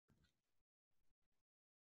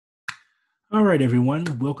All right,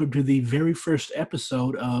 everyone. Welcome to the very first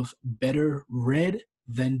episode of Better Read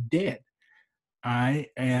Than Dead. I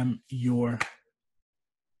am your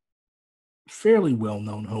fairly well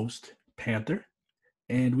known host, Panther,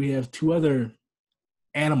 and we have two other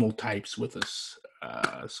animal types with us.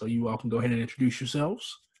 So you all can go ahead and introduce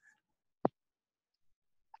yourselves.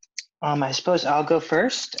 I suppose I'll go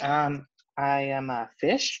first. I am a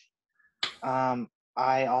fish. Um,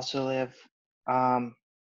 I also live um,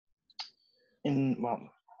 in well,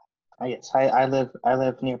 I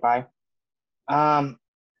live nearby. Um,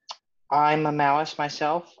 I'm a Maoist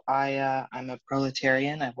myself. I'm a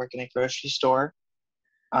proletarian. I work in a grocery store,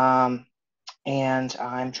 um, and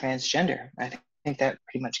I'm transgender. I think that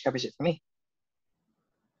pretty much covers it for me.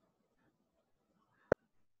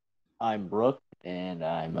 I'm Brooke, and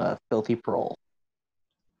I'm a filthy prole.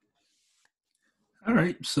 All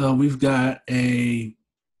right. So we've got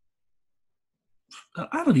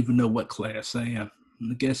I don't even know what class I am.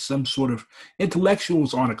 I guess some sort of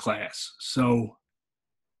intellectuals on a class. So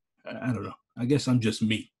I don't know. I guess I'm just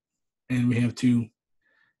me. And we have two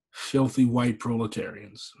filthy white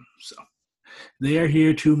proletarians. So they are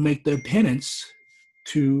here to make their penance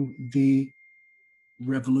to the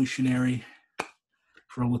revolutionary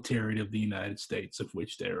proletariat of the United States, of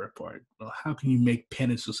which they're a part. Well, how can you make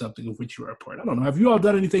penance of something of which you are a part? I don't know. Have you all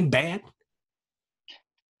done anything bad?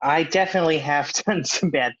 I definitely have done some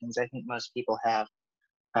bad things. I think most people have,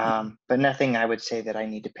 but nothing I would say that I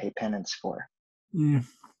need to pay penance for. Yeah.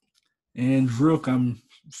 And Rook, I'm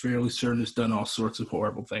fairly certain, has done all sorts of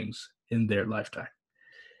horrible things in their lifetime.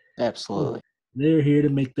 Absolutely. They're here to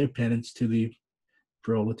make their penance to the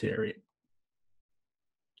proletariat.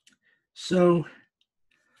 So,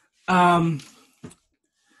 um,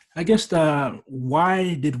 I guess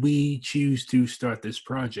why did we choose to start this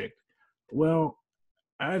project? Well,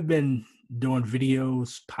 I've been doing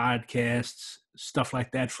videos, podcasts, stuff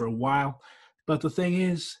like that for a while. But the thing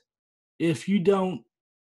is, if you don't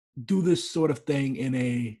do this sort of thing in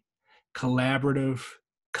a collaborative,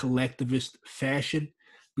 collectivist fashion,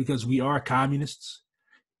 because we are communists,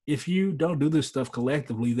 if you don't do this stuff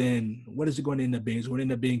collectively, then what is it going to end up being? It's going to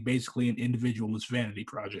end up being basically an individualist vanity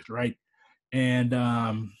project, right? And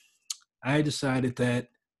I decided that,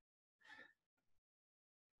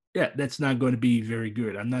 yeah, that's not going to be very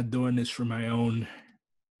good. I'm not doing this for my own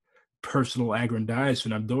personal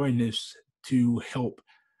aggrandizement. I'm doing this to help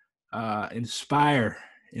inspire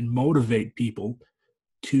and motivate people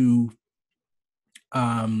to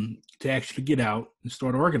to actually get out and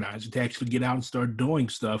start organizing, to actually get out and start doing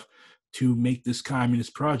stuff to make this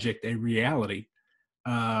communist project a reality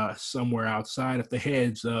somewhere outside of the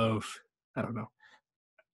heads of, I don't know,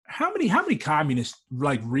 how many communists,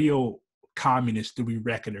 like real communists, do we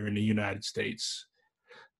reckon are in the United States?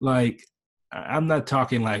 Like, I'm not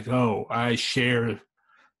talking like, oh, I share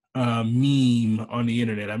a meme on the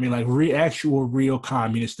internet. I mean, like actual real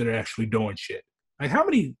communists that are actually doing shit. Like, how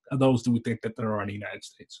many of those do we think that there are in the United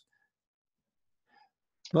States?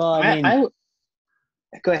 Well, I I, mean, I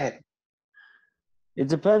Go ahead. it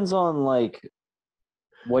depends on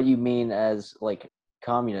what you mean as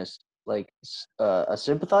communist, a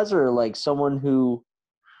sympathizer, or like someone who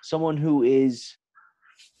is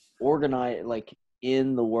organized, like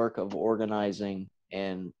in the work of organizing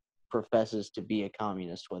and professes to be a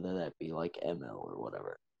communist, whether that be like ML or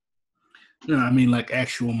whatever. No, I mean like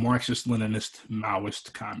actual Marxist, Leninist,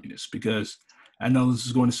 Maoist communists, because I know this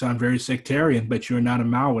is going to sound very sectarian, but you're not a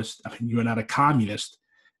Maoist. I mean, you're not a communist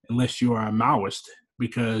unless you are a Maoist,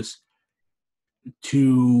 because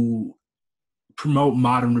to promote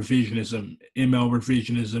modern revisionism, ML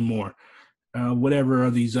revisionism, or whatever are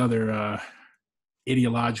these other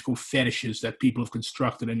ideological fetishes that people have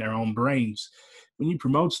constructed in their own brains, when you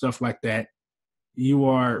promote stuff like that, you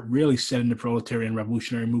are really setting the proletarian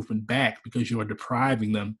revolutionary movement back, because you are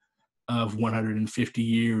depriving them of 150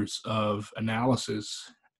 years of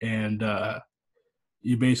analysis. And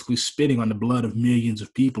you're basically spitting on the blood of millions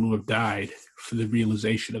of people who have died for the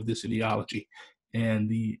realization of this ideology and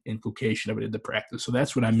the inculcation of it in the practice. So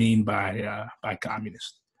that's what I mean by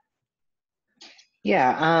communist.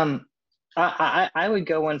 Yeah, I would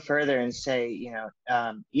go one further and say,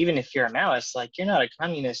 even if you're a Maoist, like you're not a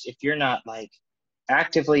communist if you're not like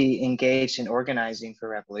actively engaged in organizing for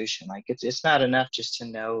revolution. Like it's not enough just to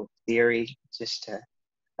know theory, just to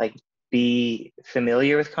like be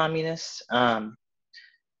familiar with communists.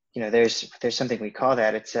 There's something we call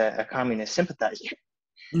that. It's a communist sympathizer.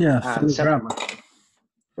 Yeah, Philip Some Brownman.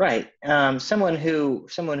 Right. Someone who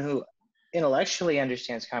intellectually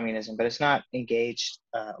understands communism, but is not engaged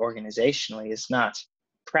organizationally, is not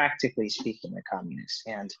practically speaking, they're communists.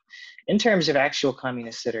 And in terms of actual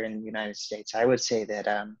communists that are in the United States, I would say that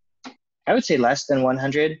I would say less than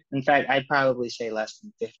 100. In fact, I'd probably say less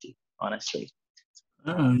than 50, honestly.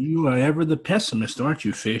 Oh, you are ever the pessimist, aren't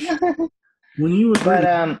you, Fish? When you agree,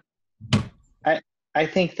 But I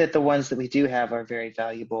think that the ones that we do have are very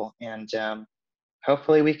valuable, and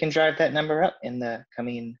hopefully we can drive that number up in the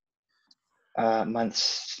coming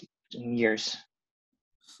months and years.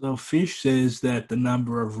 so Fish says that the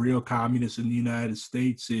number of real communists in the United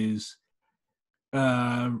States is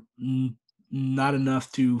uh, not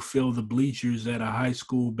enough to fill the bleachers at a high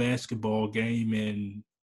school basketball game in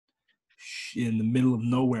the middle of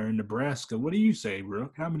nowhere in Nebraska. What do you say,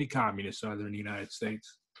 Rook? How many communists are there in the United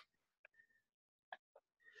States?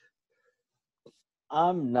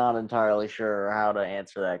 I'm not entirely sure how to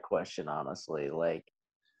answer that question, honestly. Like,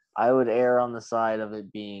 I would err on the side of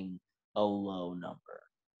it being a low number,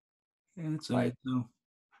 Yeah, that's all like right, though.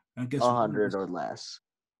 I guess 100 or less.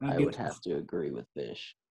 I I guess would have to agree with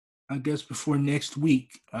Fish. I guess before next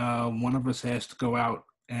week, one of us has to go out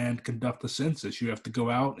and conduct a census. You have to go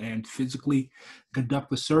out and physically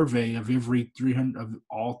conduct a survey of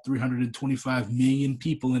all 325 million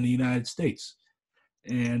people in the United States,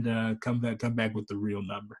 and come back with the real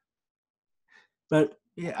number. But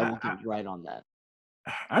I yeah, will get right on that.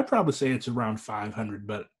 I'd probably say it's around 500,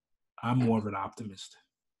 but I'm more of an optimist.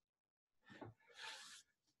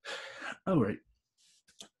 All right.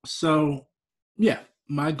 So, yeah,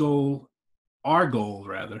 our goal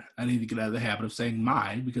rather, I need to get out of the habit of saying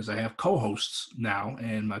my because I have co-hosts now,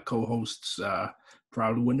 and my co-hosts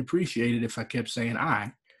probably wouldn't appreciate it if I kept saying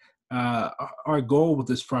I. Our goal with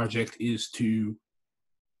this project is to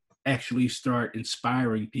actually start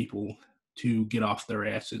inspiring people to get off their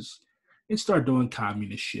asses and start doing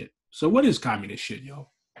communist shit. So what is communist shit,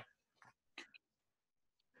 y'all?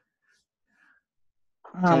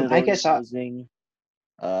 Tenant I guess organizing,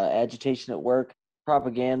 agitation at work,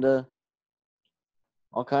 propaganda,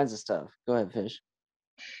 all kinds of stuff. Go ahead, Fish.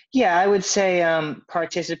 yeah, I would say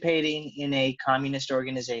participating in a communist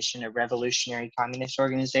organization, a revolutionary communist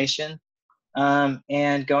organization,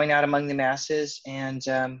 and going out among the masses and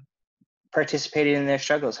participating in their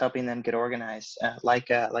struggles, helping them get organized. Like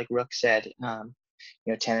Rook said,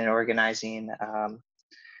 tenant organizing,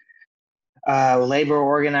 labor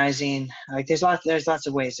organizing. Like there's lots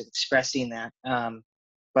of ways of expressing that.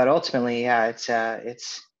 But ultimately, yeah,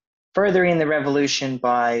 it's furthering the revolution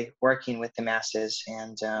by working with the masses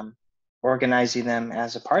and organizing them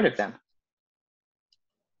as a part of them.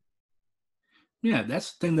 Yeah,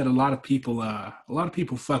 that's the thing that a lot of people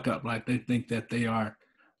fuck up. Like they think that they are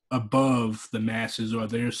above the masses or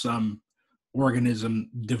there's some organism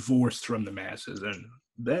divorced from the masses, and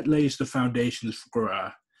that lays the foundations for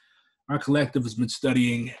our collective has been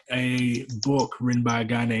studying a book written by a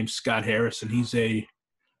guy named Scott Harrison. He's a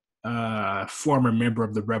former member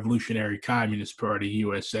of the Revolutionary Communist Party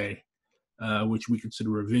USA, which we consider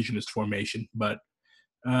revisionist formation, but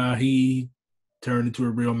he turned into a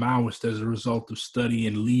real Maoist as a result of studying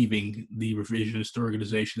and leaving the revisionist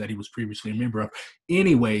organization that he was previously a member of.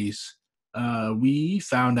 Anyways, we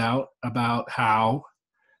found out about how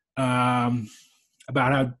the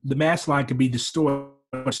mass line can be distorted,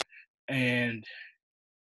 and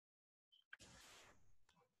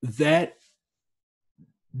that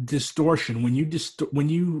distortion, when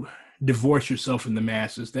you divorce yourself from the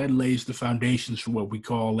masses, that lays the foundations for what we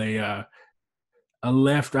call a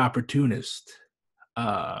left opportunist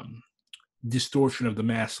distortion of the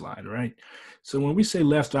mass line, right? So when we say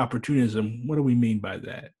left opportunism, what do we mean by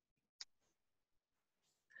that?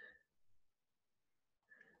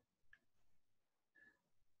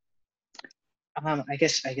 I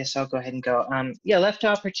guess I'll go ahead and go. Yeah, left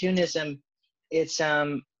opportunism. It's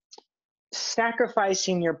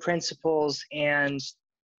sacrificing your principles and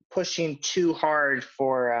pushing too hard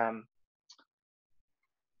for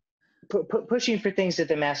pushing for things that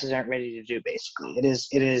the masses aren't ready to do. Basically, it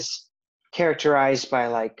is characterized by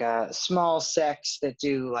like small sects that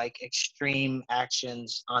do like extreme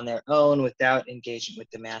actions on their own without engaging with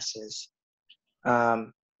the masses.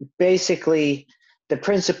 Basically, the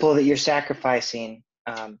principle that you're sacrificing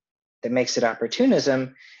that makes it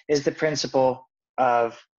opportunism is the principle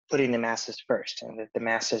of putting the masses first, and that the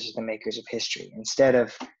masses are the makers of history. Instead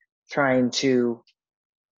of trying to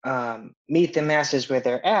meet the masses where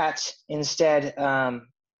they're at, instead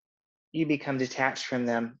you become detached from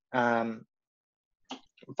them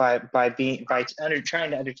by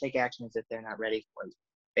trying to undertake actions that they're not ready for,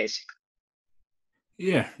 basically.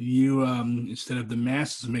 Yeah, you instead of the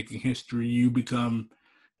masses making history, you become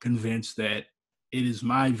convinced that it is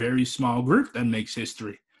my very small group that makes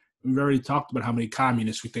history, we've already talked about how many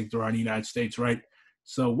communists we think there are in the United States, right?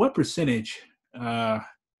 So what percentage,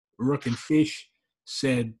 Rook and Fish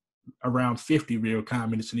said around 50 real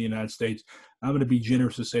communists in the United States. I'm going to be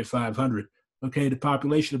generous to say 500. Okay, the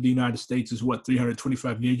population of the United States is what,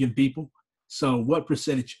 325 million people? So what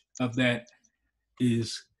percentage of that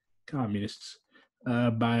is communists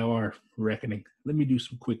by our reckoning? Let me do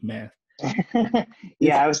some quick math.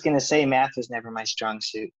 Yeah, I was gonna say math was never my strong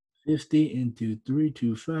suit. 50 into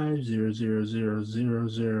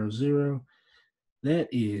 325,000,000. That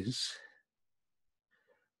is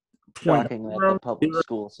Shocking that the public 0.0.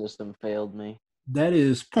 school system failed me. That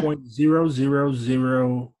is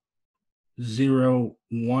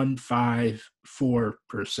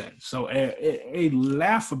 0.0000154%. So a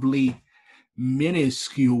laughably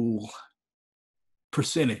minuscule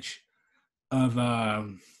percentage of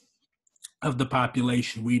the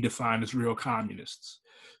population we define as real communists.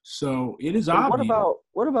 So it is But obvious.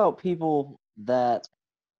 what about people that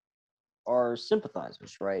are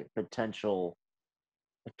sympathizers, right? Potential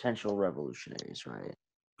revolutionaries, right?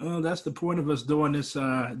 That's the point of us doing this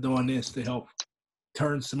to help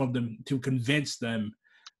turn some of them, to convince them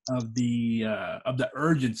of the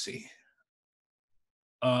urgency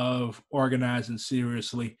of organizing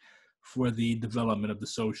seriously for the development of the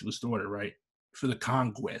socialist order, right? For the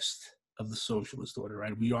conquest of the socialist order,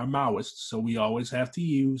 right? We are Maoists, so we always have to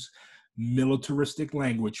use militaristic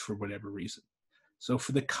language for whatever reason. So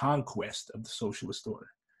for the conquest of the socialist order.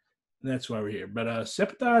 That's why we're here. But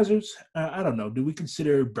sympathizers, I don't know. Do we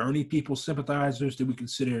consider Bernie people sympathizers? Do we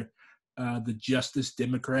consider the Justice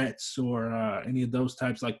Democrats or any of those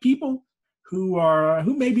types, like people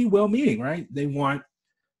who may be well-meaning, right? They want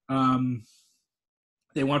free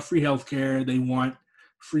healthcare. They want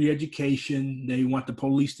free education. They want the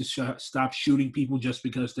police to stop shooting people just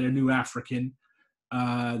because they're New African.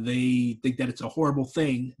 They think that it's a horrible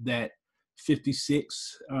thing that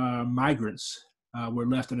 56 migrants were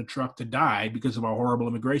left in a truck to die because of our horrible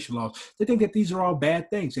immigration laws. They think that these are all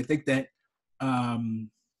bad things. They think that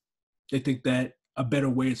a better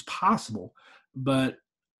way is possible, but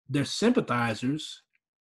they're sympathizers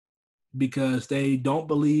because they don't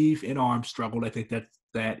believe in armed struggle. They think that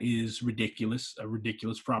is ridiculous, a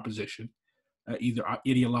ridiculous proposition, either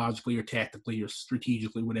ideologically or tactically or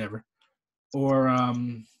strategically, whatever. Or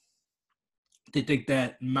they think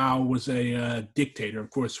that Mao was a dictator. Of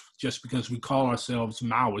course, just because we call ourselves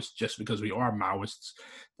Maoists, just because we are Maoists,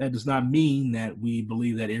 that does not mean that we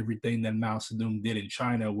believe that everything that Mao Zedong did in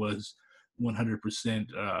China was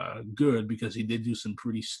 100% good, because he did do some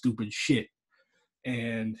pretty stupid shit.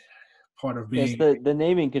 And part of being... Yes, the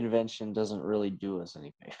naming convention doesn't really do us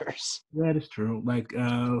any favors. That is true. Like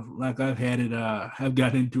I've had it, I've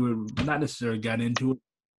gotten into it, not necessarily gotten into it,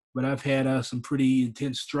 but I've had some pretty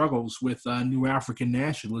intense struggles with new African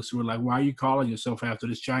nationalists who are like, why are you calling yourself after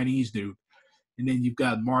this Chinese dude? And then you've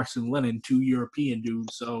got Marx and Lenin, two European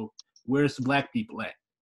dudes. So where's the black people at?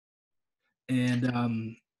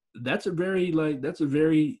 And that's a very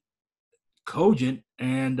cogent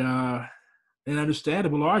and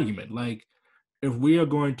understandable argument. Like, if we are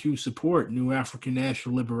going to support new African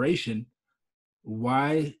national liberation,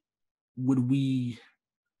 why would we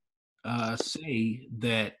say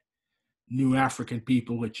that new African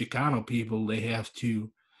people or Chicano people, they have to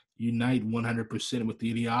unite 100% with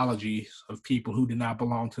the ideologies of people who do not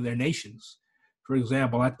belong to their nations? For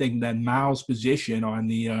example, I think that Mao's position on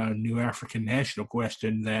the new African national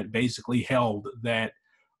question, that basically held that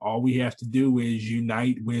all we have to do is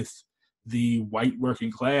unite with the white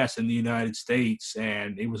working class in the United States,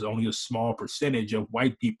 and it was only a small percentage of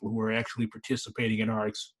white people who were actually participating in our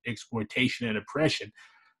exploitation and oppression.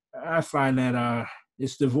 I find that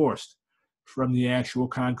it's divorced from the actual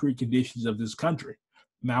concrete conditions of this country.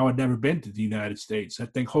 Mao had never been to the United States. I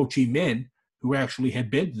think Ho Chi Minh, who actually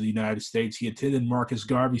had been to the United States, he attended Marcus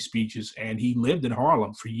Garvey speeches, and he lived in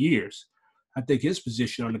Harlem for years. I think his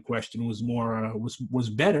position on the question was more was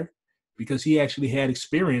better, because he actually had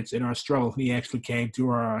experience in our struggle. He actually came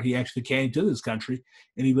to this country,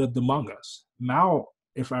 and he lived among us. Mao,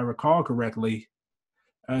 if I recall correctly,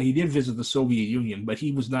 he did visit the Soviet Union, but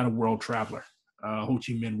he was not a world traveler. Ho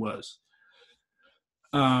Chi Minh was.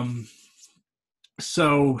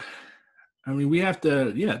 So, I mean, we have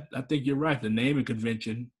to, I think you're right. The naming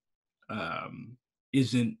convention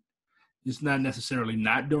it's not necessarily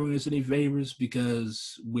not doing us any favors,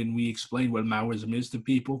 because when we explain what Maoism is to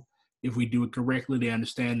people, if we do it correctly, they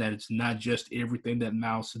understand that it's not just everything that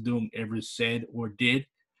Mao Zedong ever said or did.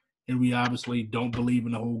 And we obviously don't believe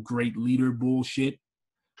in the whole great leader bullshit.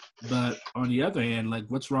 But on the other hand, like,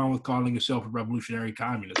 what's wrong with calling yourself a revolutionary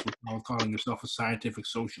communist? What's wrong with calling yourself a scientific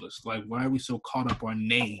socialist? Like, why are we so caught up on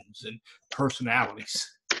names and personalities?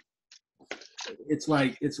 It's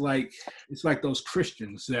like those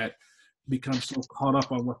Christians that become so caught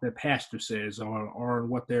up on what their pastor says or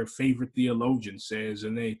what their favorite theologian says,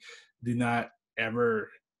 and they do not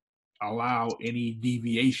ever allow any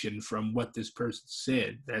deviation from what this person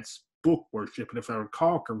said. That's book worship. And if I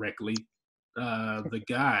recall correctly, the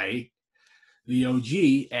guy, the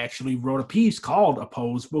OG, actually wrote a piece called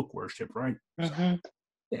 "Oppose Book Worship," right? Mm-hmm.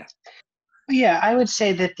 Yeah. Yeah, I would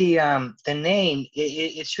say that the name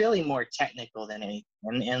it's really more technical than anything,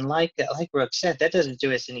 and like Brooke said, that doesn't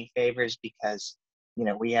do us any favors because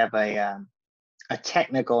we have a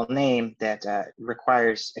technical name that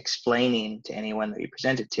requires explaining to anyone that we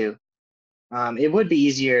present it to. It would be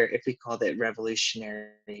easier if we called it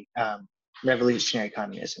revolutionary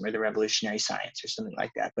communism or the revolutionary science or something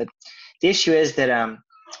like that. But the issue is that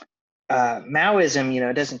Maoism,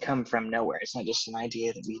 it doesn't come from nowhere. It's not just an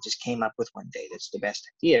idea that we just came up with one day. That's the best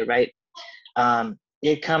idea, right?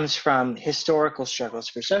 It comes from historical struggles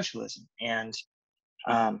for socialism, and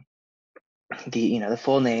the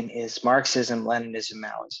full name is Marxism, Leninism,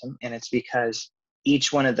 Maoism, and it's because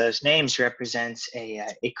each one of those names represents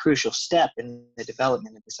a crucial step in the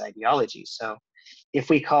development of this ideology. So, if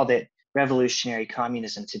we called it revolutionary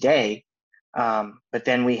communism today, but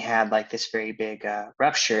then we had like this very big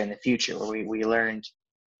rupture in the future where we learned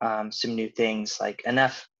some new things, like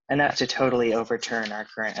enough to totally overturn our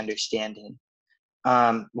current understanding.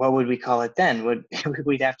 What would we call it then?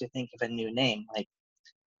 We'd have to think of a new name. Like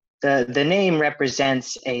the name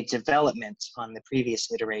represents a development on the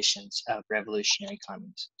previous iterations of revolutionary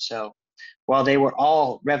communism. So while they were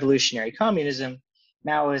all revolutionary communism,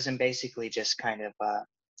 Maoism basically just kind of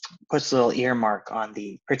puts a little earmark on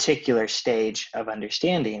the particular stage of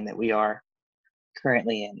understanding that we are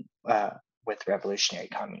currently in with revolutionary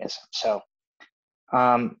communism. So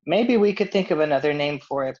maybe we could think of another name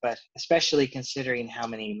for it, but especially considering how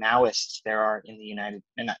many Maoists there are in the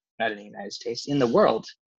not in the United States, in the world,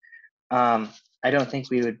 I don't think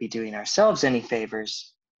we would be doing ourselves any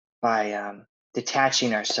favors by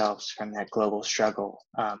detaching ourselves from that global struggle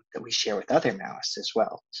that we share with other Maoists as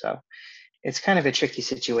well. So it's kind of a tricky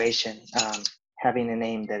situation, having a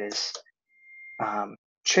name that is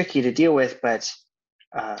tricky to deal with, but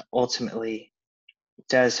ultimately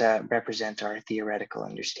does represent our theoretical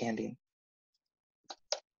understanding.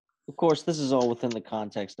 Of course, this is all within the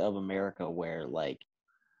context of America, where like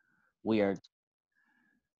we are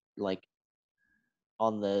like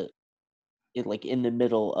in the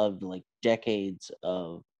middle of like decades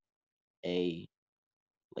of a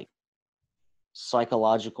like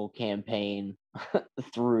psychological campaign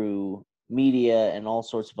through media and all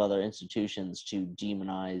sorts of other institutions to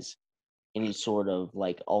demonize any sort of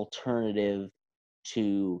like alternative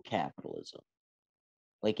to capitalism.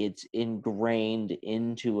 Like it's ingrained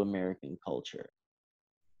into American culture.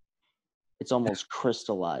 It's almost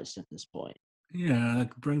crystallized at this point. Yeah,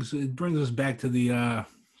 it brings us back to the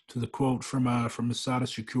quote from Masada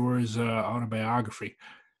Shakur's autobiography,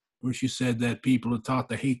 where she said that people are taught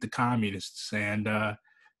to hate the communists, and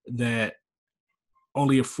that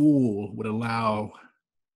only a fool would allow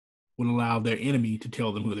their enemy to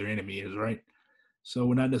tell them who their enemy is, right? So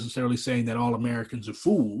we're not necessarily saying that all Americans are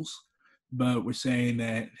fools, but we're saying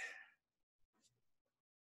that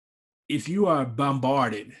if you are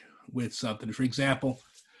bombarded with something, for example,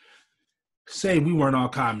 say we weren't all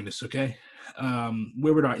communists, okay?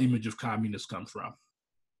 Where would our image of communists come from?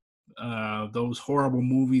 Those horrible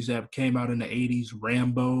movies that came out in the 80s,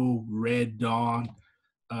 Rambo, Red Dawn,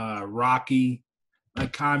 Rocky.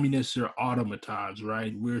 Like, communists are automatons,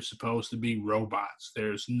 right? We're supposed to be robots.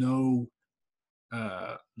 There's no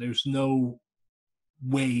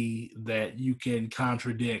way that you can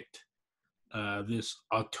contradict this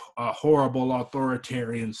horrible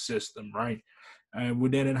authoritarian system, right?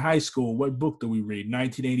 And then in high school, what book do we read?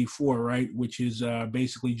 1984, right? Which is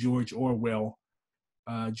basically George Orwell's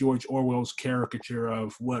caricature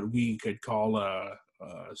of what we could call a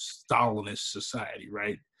Stalinist society,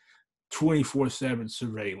 right? 24/7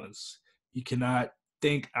 surveillance. You cannot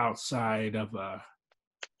think outside of the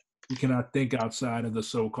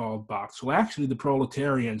so-called box. Well, actually, the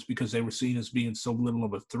proletarians, because they were seen as being so little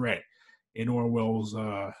of a threat in Orwell's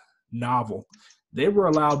novel, they were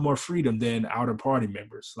allowed more freedom than outer party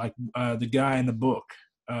members. Like the guy in the book,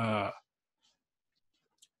 the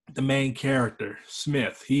main character,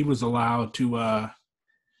 Smith, he was allowed to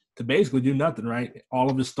basically do nothing, right?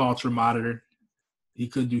 All of his thoughts were monitored. He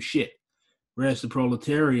couldn't do shit. Whereas the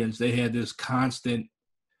proletarians, they had this constant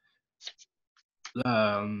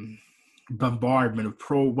um, bombardment of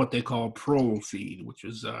what they call pro feed, which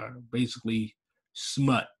is basically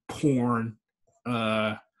smut, porn,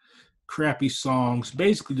 uh, crappy songs,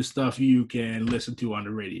 basically the stuff you can listen to on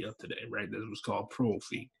the radio today, right? That was called pro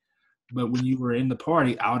feed. But when you were in the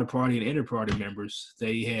party, outer party and inner party members,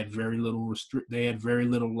 they had very little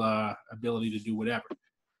ability to do whatever.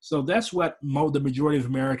 So that's what the majority of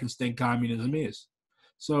Americans think communism is.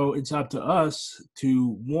 So it's up to us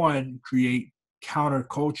to, one, create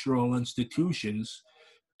countercultural institutions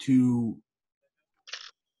to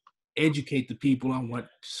educate the people on what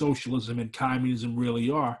socialism and communism really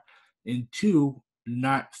are, and two,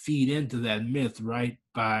 not feed into that myth, right,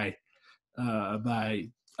 by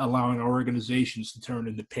allowing our organizations to turn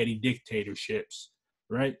into petty dictatorships,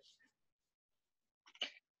 right?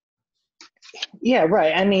 Yeah,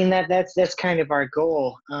 right. I mean that's kind of our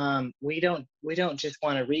goal. We don't just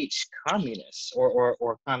want to reach communists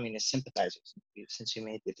or communist sympathizers, since you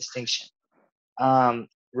made the distinction.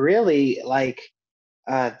 Really, like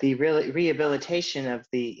the rehabilitation of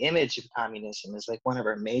the image of communism is like one of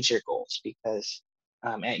our major goals, because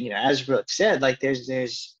as Brooke said, like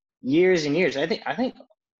there's years and years. I think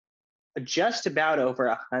just about over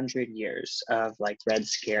 100 years of like Red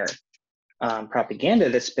Scare propaganda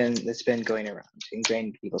that's been going around, ingrained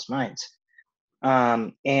into people's minds.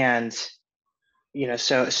 And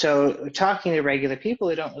so talking to regular people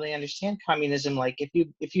who don't really understand communism, like if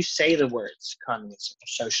you say the words communism or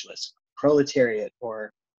socialism, proletariat,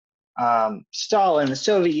 or Stalin, the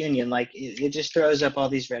Soviet Union, like it just throws up all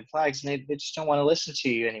these red flags, and they just don't want to listen to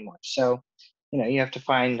you anymore. So you have to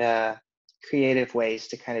find creative ways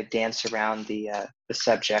to kind of dance around the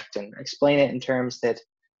subject and explain it in terms that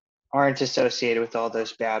aren't associated with all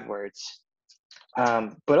those bad words.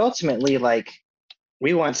 But ultimately, like,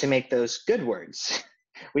 we want to make those good words.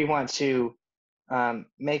 We want to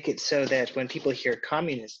make it so that when people hear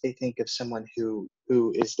communist, they think of someone who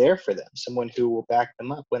is there for them, someone who will back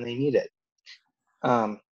them up when they need it.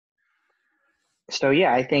 So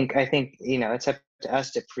yeah, I think it's up to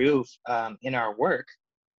us to prove in our work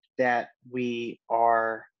that we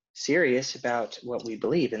are serious about what we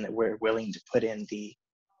believe, and that we're willing to put in the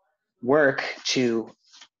work to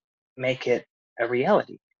make it a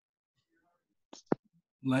reality.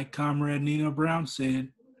 Like Comrade Nino Brown said,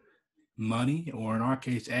 money, or in our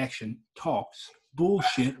case, action, talks.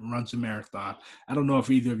 Bullshit runs a marathon. I don't know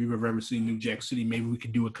if either of you have ever seen New Jack City. Maybe we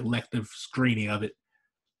could do a collective screening of it.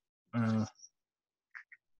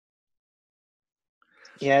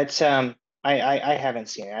 Yeah, it's I haven't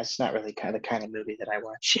seen it. It's not really the kind of movie that I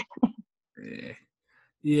watch.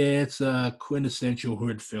 Yeah, it's a quintessential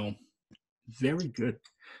hood film. Very good.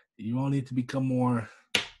 You all need to become more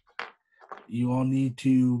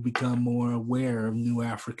aware of new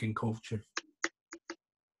African culture.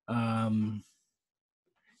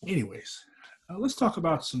 Anyways, let's talk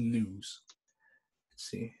about some news. Let's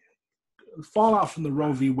see. Fallout from the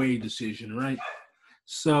Roe v. Wade decision, right?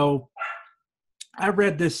 So I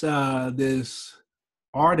read this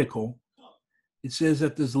article. It says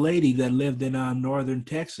that this lady that lived in northern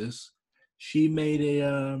Texas, she made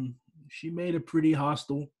a pretty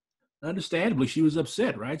hostile. Understandably, she was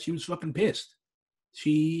upset, right? She was fucking pissed.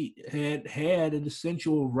 She had an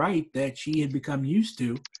essential right that she had become used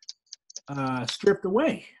to stripped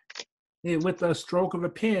away with a stroke of a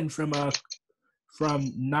pen from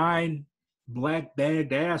 9 black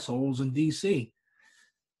bagged assholes in D.C.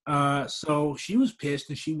 So she was pissed,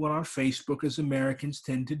 and she went on Facebook, as Americans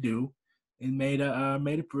tend to do, and made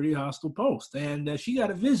a pretty hostile post. And she got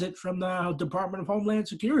a visit from the Department of Homeland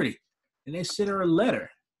Security, and they sent her a letter,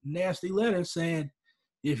 nasty letter, saying,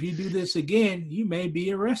 if you do this again, you may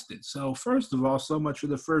be arrested. So first of all, so much for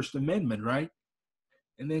the First Amendment, right?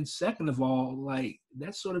 And then second of all, like,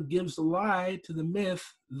 that sort of gives the lie to the myth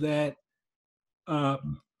that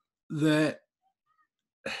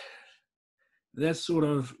that's sort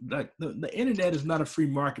of like the internet is not a free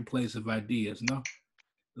marketplace of ideas, no?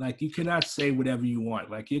 Like, you cannot say whatever you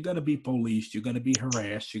want. Like, you're going to be policed, you're going to be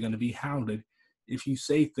harassed, you're going to be hounded if you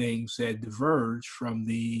say things that diverge from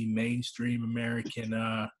the mainstream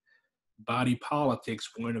American body politics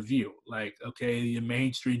point of view. Like, okay, the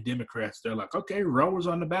mainstream Democrats, they're like, okay, Roe is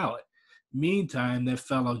on the ballot. Meantime, that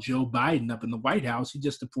fellow Joe Biden up in the White House, he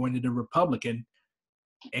just appointed a Republican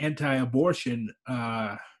anti-abortion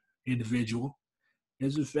individual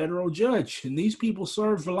as a federal judge, and these people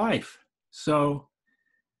serve for life. So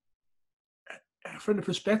from the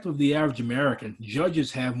perspective of the average American,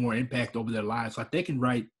 judges have more impact over their lives. Like, they can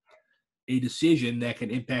write a decision that can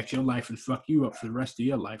impact your life and fuck you up for the rest of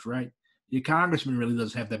your life, right? Your congressman really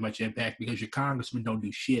doesn't have that much impact, because your congressman don't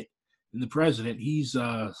do shit. And the president, he's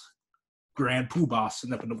grand poobah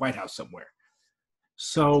sitting up in the White House somewhere.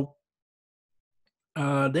 So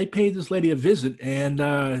they paid this lady a visit,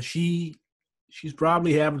 and she's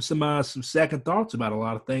probably having some second thoughts about a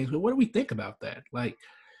lot of things. But what do we think about that? Like,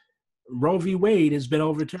 Roe v. Wade has been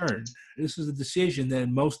overturned. This is a decision that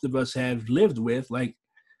most of us have lived with. Like,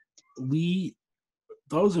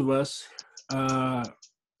 those of us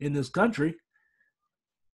in this country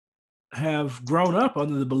have grown up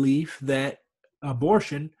under the belief that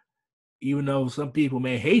abortion, even though some people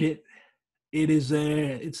may hate it, it's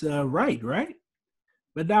a right?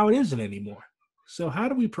 But now it isn't anymore. So how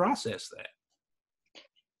do we process that?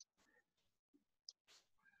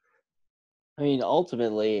 I mean,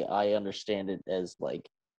 ultimately, I understand it as like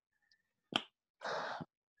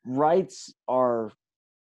rights are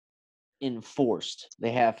enforced.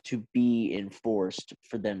 They have to be enforced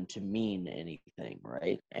for them to mean anything,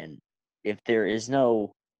 right? And if there is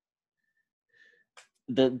no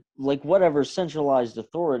whatever centralized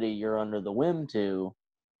authority you're under the whim to,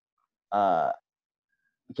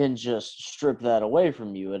 can just strip that away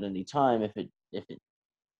from you at any time if it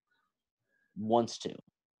wants to.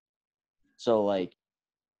 So like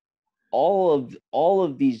all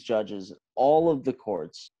of these judges, all of the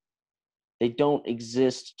courts, they don't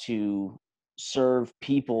exist to serve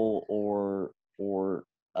people or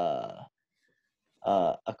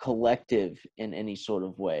a collective in any sort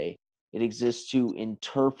of way. It exists to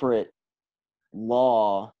interpret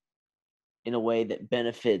law in a way that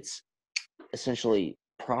benefits essentially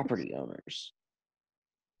property owners.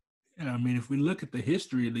 Yeah, I mean, if we look at the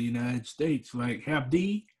history of the United States, like, have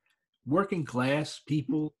the working class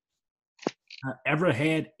people ever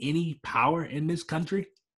had any power in this country?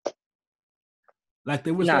 Like,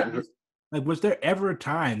 was there ever a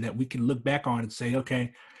time that we can look back on and say,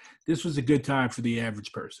 okay, this was a good time for the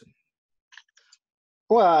average person?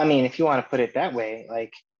 Well, I mean, if you want to put it that way,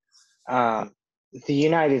 like the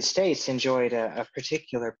United States enjoyed a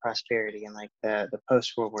particular prosperity in like the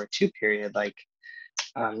post World War II period. Like,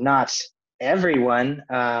 not everyone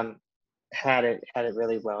had it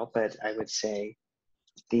really well, but I would say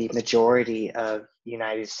the majority of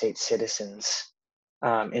United States citizens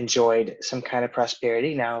enjoyed some kind of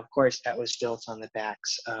prosperity. Now, of course, that was built on the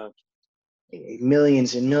backs of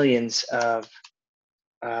millions and millions of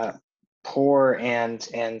poor and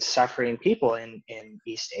suffering people in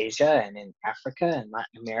East Asia and in Africa and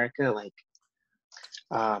Latin America. Like,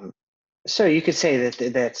 so you could say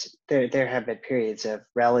that there have been periods of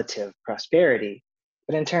relative prosperity,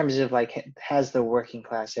 but in terms of like, has the working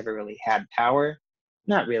class ever really had power?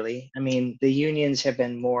 Not really. I mean, the unions have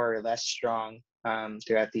been more or less strong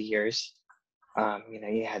throughout the years.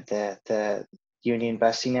 You had the union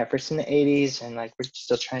busting efforts in the 80s, and like we're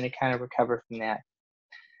still trying to kind of recover from that.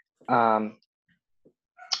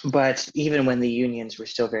 But even when the unions were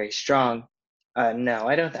still very strong, no,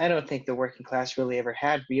 I don't think the working class really ever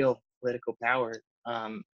had real political power.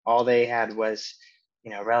 All they had was,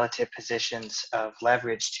 relative positions of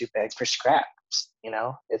leverage to beg for scraps.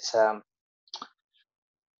 It's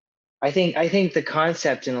I think the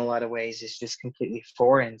concept in a lot of ways is just completely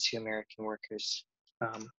foreign to American workers,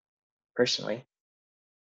 personally.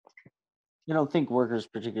 I don't think workers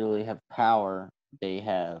particularly have power. They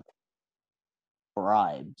have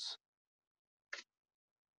bribes.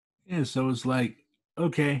 Yeah, so it's like,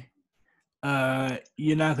 okay,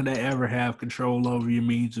 you're not going to ever have control over your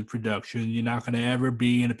means of production. You're not going to ever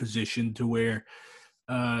be in a position to where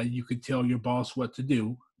you could tell your boss what to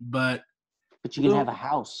do. But you can have a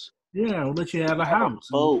house. Yeah, we'll let you have a house.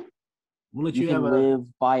 A boat. We'll let you you can have live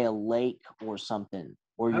by a lake or something,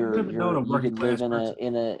 or you can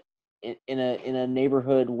live in a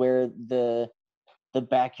neighborhood where the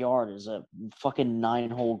backyard is a fucking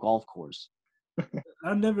 9-hole golf course.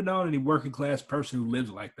 I've never known any working class person who lives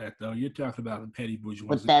like that, though. You're talking about the petty bourgeoisie.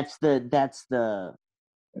 But that's the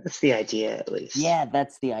idea, at least. Yeah,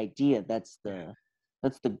 that's the idea. That's the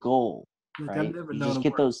goal. Look, right? You just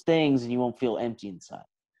get those things, and you won't feel empty inside.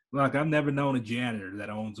 Like, I've never known a janitor that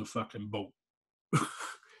owns a fucking boat.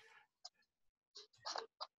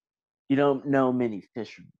 You don't know many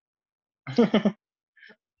fishermen.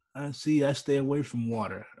 I stay away from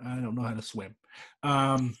water. I don't know how to swim.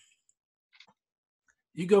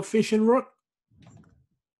 You go fishing, Rook?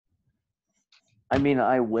 I mean,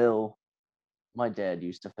 I will. My dad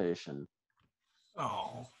used to fish, and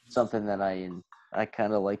something that I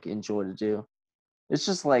kind of like enjoy to do. It's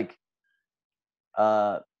just like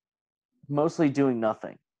mostly doing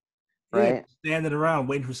nothing, right? Yeah, standing around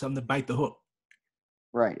waiting for something to bite the hook.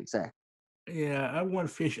 Right, exactly. Yeah, I want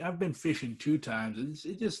to fish. I've been fishing 2 times.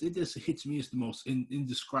 It just hits me as the most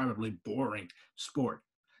indescribably boring sport.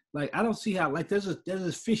 Like, I don't see how. Like, there's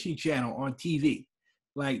a fishing channel on TV.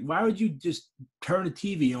 Like, why would you just turn the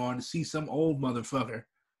TV on to see some old motherfucker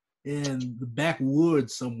in the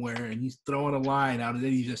backwoods somewhere and he's throwing a line out and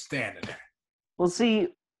then he's just standing there? Well, see,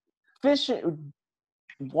 fishing,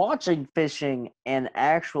 watching fishing and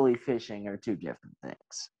actually fishing are two different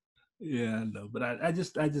things. Yeah, I know, but I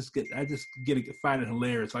just find it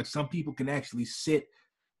hilarious. Like, some people can actually sit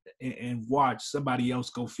and watch somebody else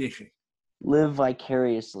go fishing. Live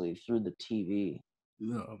vicariously through the TV.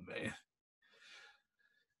 Oh man.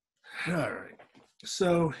 All right.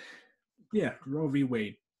 So, yeah, Roe v.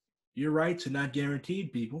 Wade. Your rights are not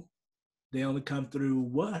guaranteed, people. They only come through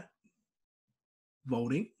what?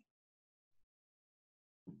 Voting.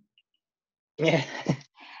 Yeah.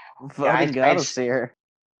 Voting got us here.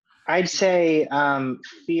 I'd say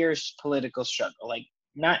fierce political struggle, like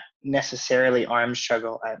not necessarily armed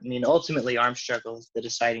struggle. I mean, ultimately, armed struggle is the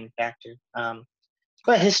deciding factor.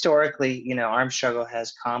 But historically, armed struggle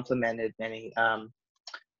has complemented many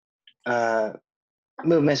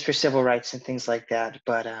movements for civil rights and things like that.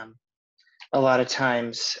 But a lot of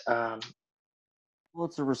times, well,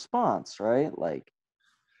 it's a response, right? Like,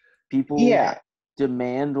 people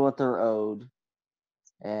demand what they're owed,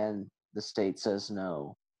 and the state says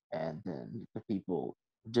no. And then the people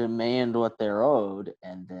demand what they're owed,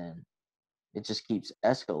 and then it just keeps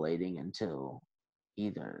escalating until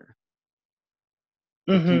either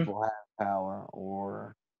the people have power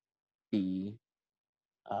or the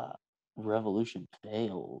revolution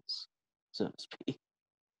fails, so to speak.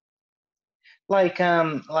 Like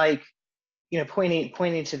pointing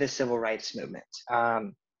to the civil rights movement.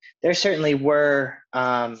 There certainly were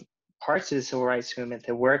parts of the civil rights movement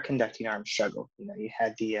that were conducting armed struggle. You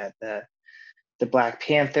had the Black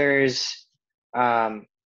Panthers.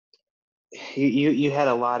 You had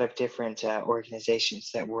a lot of different organizations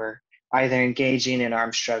that were either engaging in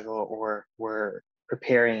armed struggle or were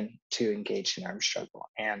preparing to engage in armed struggle,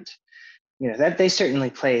 and that they certainly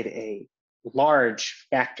played a large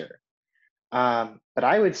factor. But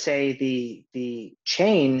I would say the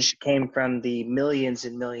change came from the millions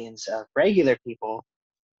and millions of regular people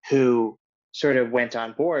who sort of went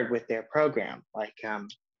on board with their program. Like,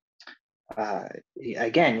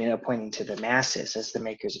 again, pointing to the masses as the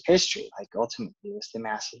makers of history. Like, ultimately, it was the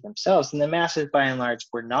masses themselves, and the masses, by and large,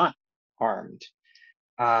 were not armed.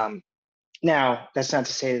 Now, that's not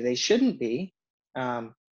to say that they shouldn't be.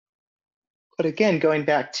 But again, going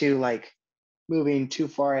back to like moving too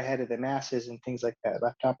far ahead of the masses and things like that,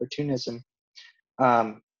 left opportunism,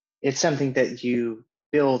 it's something that you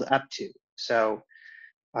build up to. So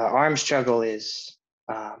armed struggle is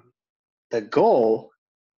the goal,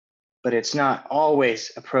 but it's not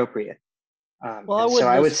always appropriate. Well, I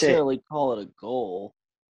wouldn't necessarily call it a goal,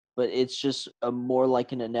 but it's just a more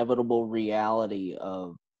like an inevitable reality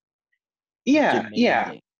of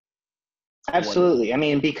demanding. Absolutely. I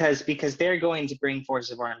mean, because they're going to bring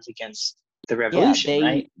force of arms against the revolution,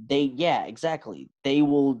 right? Exactly. They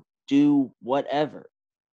will do whatever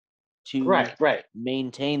to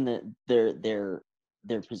maintain their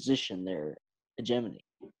position, their hegemony.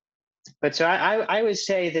 But so I would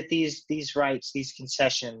say that these rights, these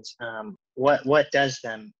concessions, what does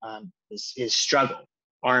them is struggle,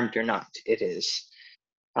 armed or not. It is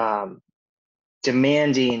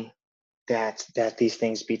demanding that these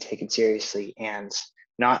things be taken seriously and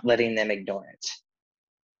not letting them ignore it.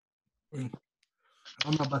 I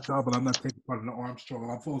don't know about y'all, but I'm not taking part in the armed struggle.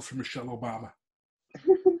 I'm voting for Michelle Obama.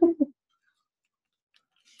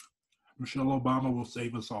 Michelle Obama will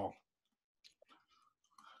save us all.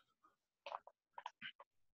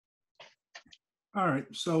 All right,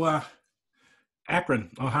 so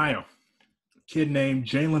Akron, Ohio. A kid named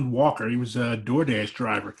Jalen Walker. He was a DoorDash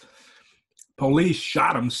driver. Police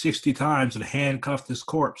shot him 60 times and handcuffed his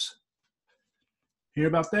corpse. Hear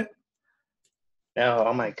about that? No,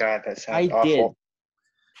 oh my God, that sounds awful. Did.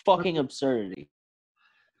 Fucking absurdity.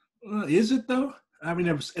 Is it though? I mean,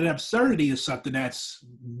 an absurdity is something that's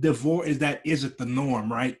isn't the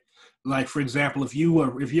norm, right? Like, for example, if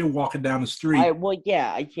you're walking down the street. I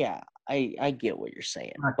get what you're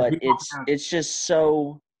saying, but it's just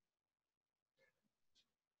so.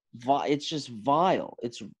 It's just vile.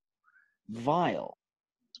 It's vile.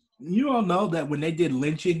 You all know that when they did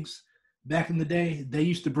lynchings back in the day, they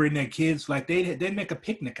used to bring their kids, like they make a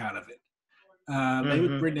picnic out of it. They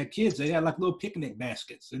would bring their kids. They had like little picnic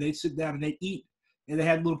baskets, and they'd sit down and they'd eat, and they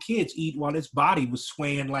had little kids eat while this body was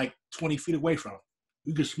swaying like 20 feet away from them.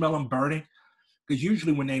 You could smell them burning, because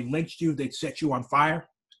usually when they lynched you, they'd set you on fire.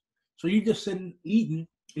 So you just sitting eating,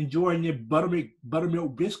 enjoying your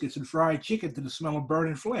buttermilk biscuits and fried chicken to the smell of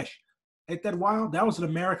burning flesh. Ain't that wild? That was an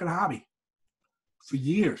American hobby. for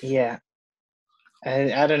years. Yeah.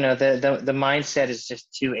 I don't know. The mindset is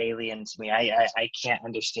just too alien to me. I can't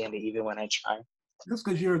understand it even when I try. That's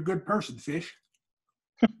because you're a good person, Fish.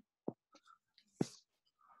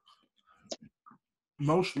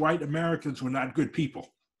 Most white Americans were not good people.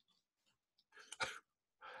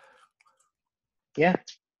 Yeah.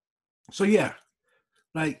 So yeah,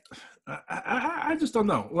 like I just don't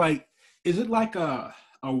know. Like, is it like a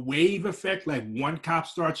wave effect? Like one cop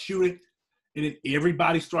starts shooting, and then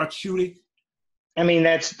everybody starts shooting. I mean,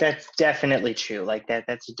 that's definitely true. Like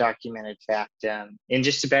that's a documented fact. In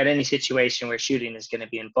just about any situation where shooting is going to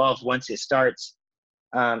be involved, once it starts,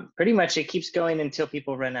 pretty much it keeps going until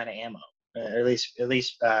people run out of ammo, or at least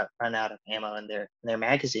run out of ammo in their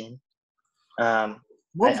magazine. What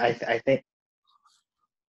was, I think.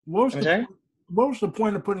 what was I'm the sorry. what was the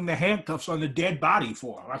point of putting the handcuffs on the dead body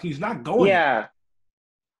for? Like he's not going. Yeah.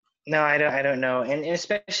 No, I don't know, and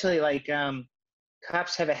especially like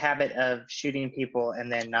cops have a habit of shooting people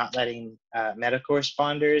and then not letting medical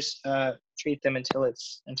responders treat them until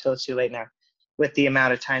it's too late. Now, with the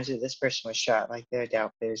amount of times that this person was shot, like I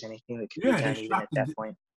doubt there's anything that could be Yeah, done even at that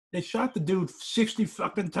point. they shot the dude 60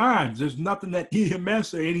 fucking times. There's nothing that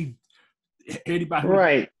EMS or anybody would.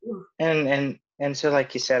 Right, and so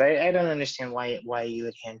like you said, I don't understand why you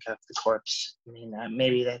would handcuff the corpse. I mean,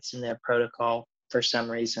 maybe that's in their protocol for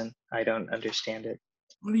some reason. I don't understand it.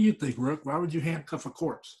 What do you think, Rook? Why would you handcuff a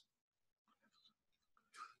corpse?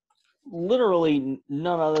 Literally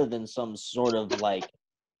none other than some sort of like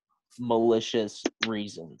malicious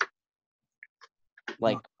reason,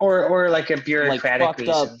 like Or like a bureaucratic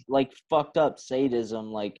reason. fucked up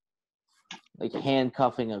sadism, like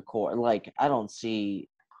handcuffing a corpse. Like I don't see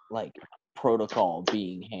like protocol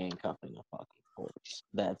being handcuffing a fucking corpse.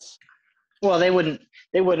 That's Well, they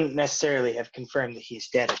wouldn't necessarily have confirmed that he's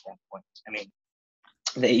dead at that point. I mean,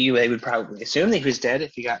 they would probably assume that he was dead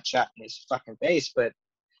if he got shot in his fucking face, but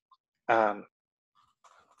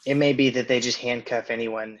it may be that they just handcuff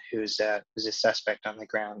anyone who's a suspect on the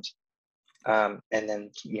ground, and then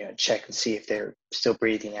check and see if they're still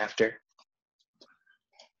breathing after.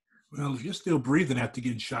 Well, if you're still breathing after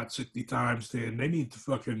getting shot 60 times, then they need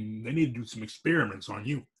to do some experiments on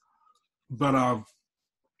you. But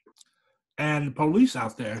and the police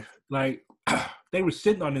out there, like they were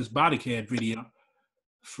sitting on this body cam video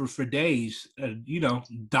for days,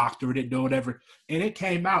 doctored it, do whatever, and it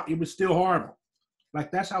came out. It was still horrible. Like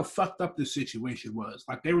that's how fucked up this situation was.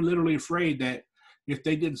 Like they were literally afraid that if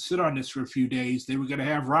they didn't sit on this for a few days, they were going to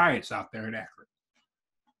have riots out there in Akron.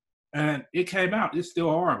 And it came out. It's still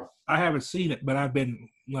horrible. I haven't seen it, but I've been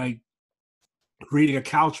like reading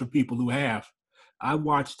accounts from people who have. I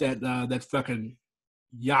watched that fucking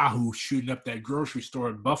Yahoo shooting up that grocery store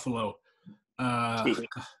in Buffalo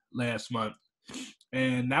last month,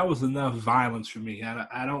 and that was enough violence for me.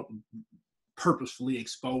 I don't purposefully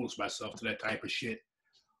expose myself to that type of shit,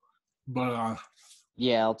 but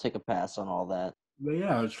yeah, I'll take a pass on all that. But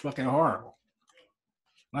yeah, it's fucking horrible.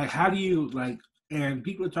 Like, how do you like? And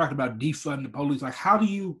people are talking about defunding the police. Like, how do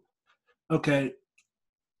you? Okay,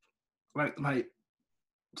 like,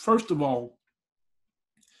 first of all,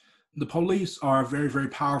 the police are a very, very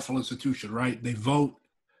powerful institution, right? They vote.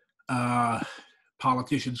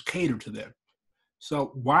 Politicians cater to them.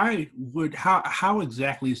 So how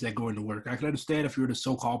exactly is that going to work? I can understand if you're in a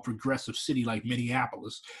so-called progressive city like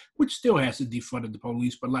Minneapolis, which still hasn't defunded the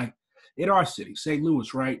police, but like in our city, St.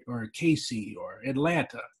 Louis, right, or KC or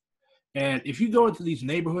Atlanta, and if you go into these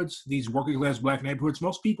neighborhoods, these working class black neighborhoods,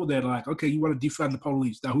 most people they're like, okay, you want to defund the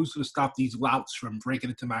police. Now who's going to stop these louts from breaking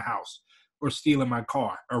into my house or stealing my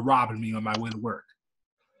car or robbing me on my way to work?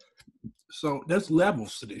 So there's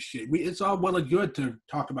levels to this shit. It's all well and good to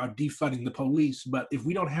talk about defunding the police, but if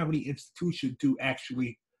we don't have any institution to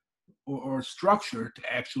actually or structure to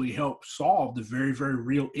actually help solve the very, very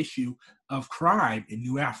real issue of crime in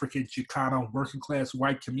New African, Chicano, working class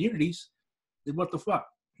white communities, then what the fuck?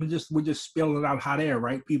 We're just spilling out hot air,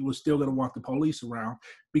 right? People are still going to want the police around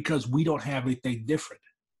because we don't have anything different.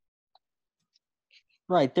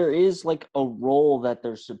 Right, there is like a role that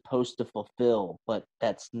they're supposed to fulfill, but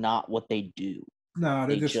that's not what they do. No,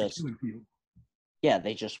 they're just killing people. Yeah,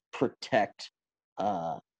 they just protect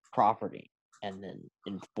property and then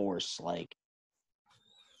enforce like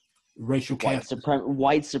racial white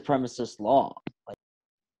supremacist law. Like,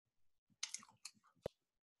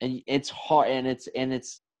 and it's hard, and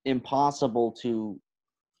it's impossible to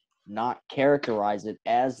not characterize it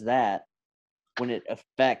as that when it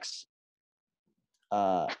affects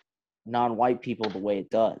non-white people the way it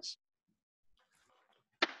does.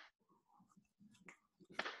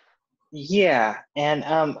 Yeah, and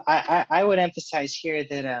I would emphasize here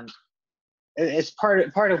that it's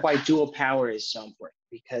part of why dual power is so important,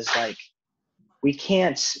 because like we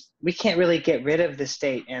can't really get rid of the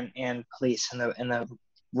state and police and the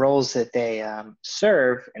roles that they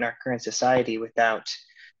serve in our current society without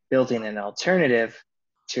building an alternative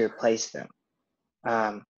to replace them.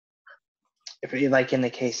 If like in the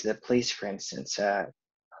case of the police, for instance,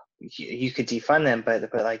 you could defund them, but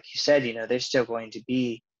like you said, you know, there's still going to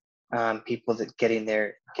be people that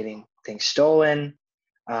getting things stolen.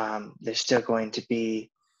 There's still going to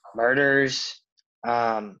be murders.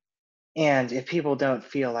 And if people don't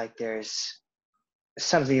feel like there's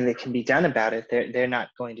something that can be done about it, they're not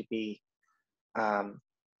going to be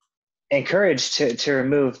encouraged to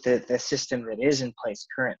remove the system that is in place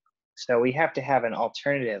currently. So we have to have an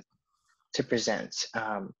alternative to present,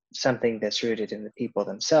 something that's rooted in the people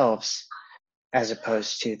themselves, as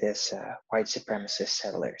opposed to this white supremacist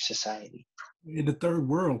settler society. In the third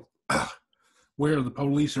world, where the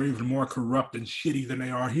police are even more corrupt and shitty than they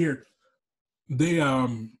are here, they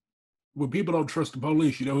when people don't trust the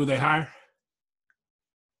police, you know who they hire?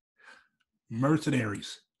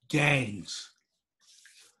 Mercenaries, gangs.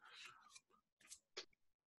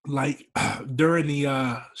 Like during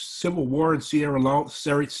the Civil War in Sierra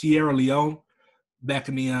Leone back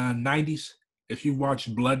in the 90s, if you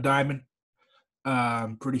watched Blood Diamond,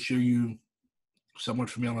 I'm pretty sure you, someone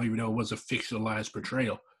familiar, you know, it was a fictionalized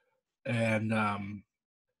portrayal. And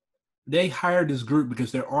they hired this group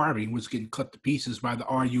because their army was getting cut to pieces by the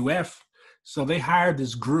RUF. So they hired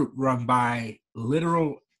this group run by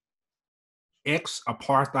literal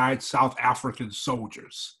ex-apartheid South African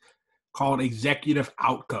soldiers called Executive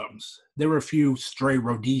Outcomes. There were a few stray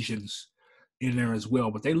Rhodesians in there as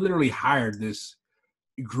well, but they literally hired this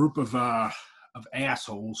group of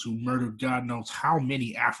assholes who murdered God knows how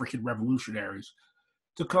many African revolutionaries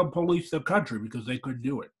to come police the country because they couldn't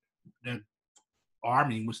do it. The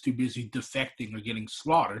army was too busy defecting or getting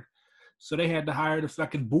slaughtered, so they had to hire the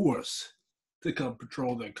fucking Boers to come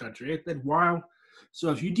patrol their country. Ain't that wild?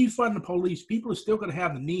 So if you defund the police, people are still going to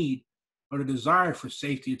have the need or the desire for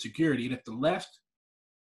safety and security. And if the left,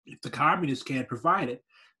 if the communists can't provide it,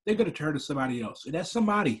 they're going to turn to somebody else. And that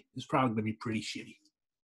somebody is probably going to be pretty shitty.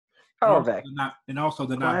 Power vacuum. And also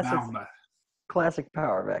they're not bound by. Classic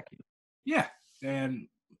power vacuum. Yeah. And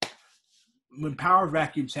when power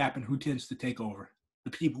vacuums happen, who tends to take over?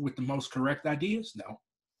 The people with the most correct ideas? No.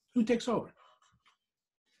 Who takes over?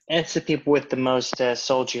 And it's the people with the most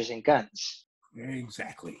soldiers and guns.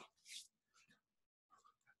 Exactly.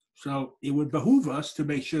 So it would behoove us to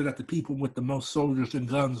make sure that the people with the most soldiers and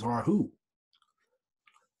guns are who?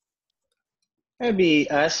 It would be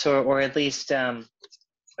us, or at least the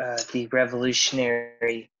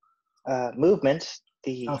revolutionary movement,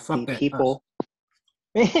 the people.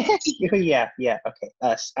 Yeah, okay.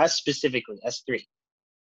 Us specifically, us three.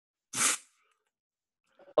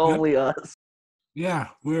 Only us. Yeah,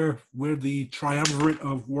 we're the triumvirate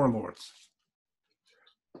of warlords.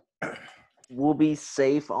 We'll be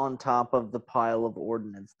safe on top of the pile of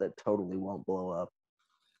ordnance that totally won't blow up.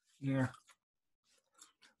 Yeah.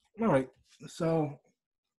 All right. So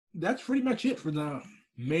that's pretty much it for the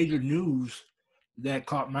major news that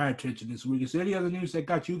caught my attention this week. Is there any other news that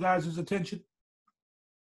got you guys' attention?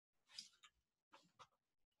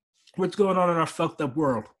 What's going on in our fucked up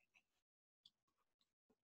world?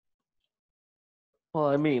 Well,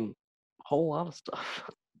 I mean, a whole lot of stuff.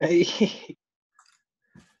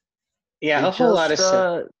 Yeah, a whole lot of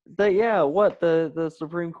stuff. The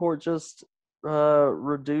Supreme Court just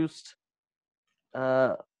reduced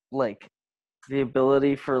like the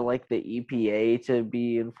ability for like the EPA to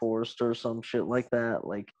be enforced or some shit like that.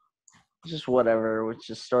 Like just whatever, which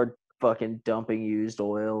just start fucking dumping used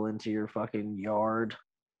oil into your fucking yard.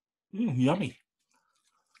 Yummy.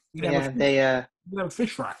 Yeah, they have a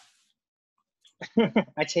fish fry.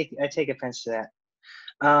 I take offense to that.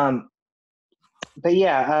 But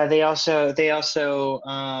yeah, they also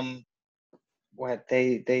what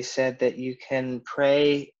they said that you can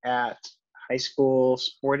pray at high school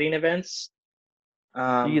sporting events.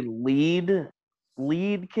 You can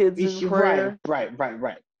lead kids in prayer.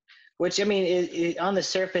 Right. Which, I mean, on the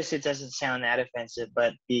surface it doesn't sound that offensive,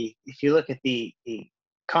 but if you look at the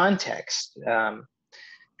context,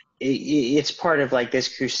 it's part of like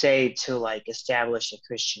this crusade to like establish a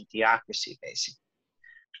Christian theocracy, basically.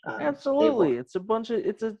 Absolutely, it's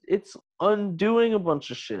undoing a bunch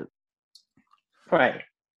of shit. Right,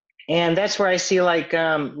 and that's where I see like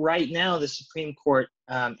right now the Supreme Court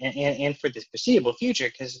and for the foreseeable future,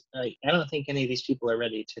 because I don't think any of these people are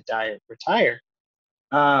ready to die or retire.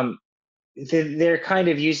 They're kind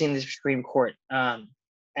of using the Supreme Court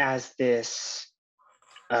as this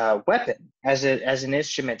weapon, as an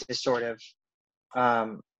instrument to sort of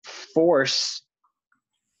force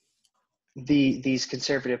these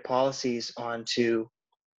conservative policies onto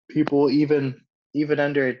people, even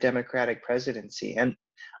under a Democratic presidency. And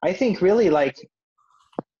I think really, like,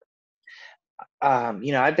 I've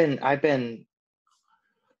been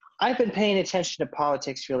paying attention to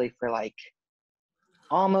politics really for like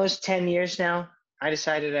almost 10 years now. I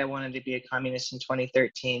decided I wanted to be a communist in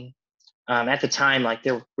 2013. At the time, like,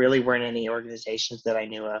 there really weren't any organizations that I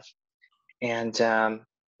knew of. And,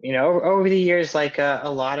 over the years, like, a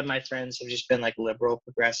lot of my friends have just been like liberal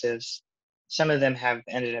progressives. Some of them have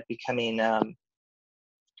ended up becoming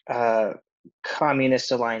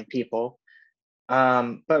communist aligned people.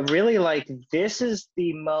 But really, like, this is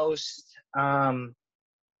the most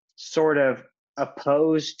sort of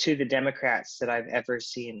opposed to the Democrats that I've ever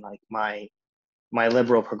seen, like my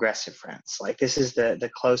liberal progressive friends. Like, this is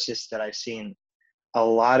the closest that I've seen a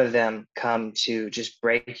lot of them come to just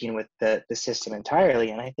breaking with the system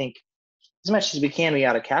entirely. And I think as much as we can, we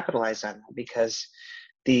ought to capitalize on that, because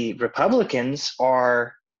the Republicans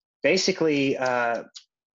are basically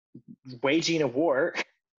waging a war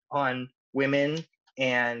on women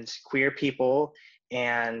and queer people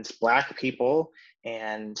and Black people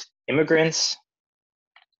and immigrants,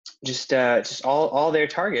 just all their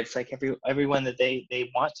targets. Like, everyone that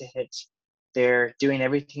they want to hit, they're doing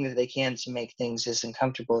everything that they can to make things as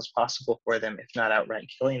uncomfortable as possible for them, if not outright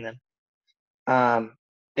killing them.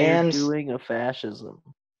 They're doing a fascism.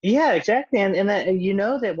 Yeah, exactly. And that,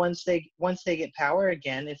 that once they get power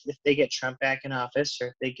again, if they get Trump back in office, or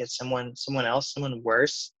if they get someone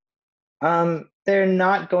worse, they're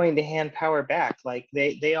not going to hand power back. Like,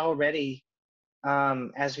 they already,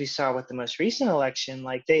 as we saw with the most recent election,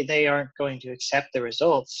 like, they aren't going to accept the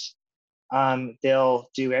results. They'll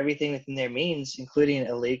do everything within their means, including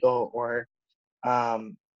illegal or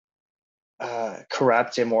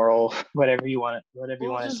corrupt, immoral, whatever you want to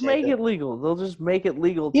just say. Make it legal. They'll just make it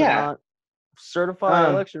legal to not certify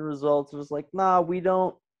election results. It was like, nah, we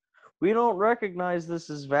don't recognize this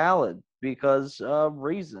as valid because of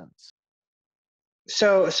reasons.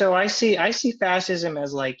 So I see fascism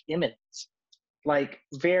as like imminent. Like,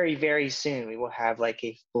 very, very soon we will have like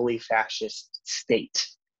a fully fascist state,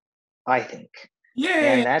 I think.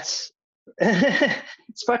 Yeah. And that's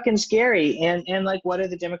it's fucking scary. And like, what are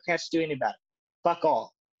the Democrats doing about it? Fuck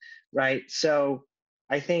all. Right. So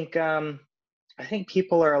I think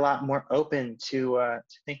people are a lot more open to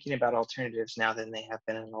thinking about alternatives now than they have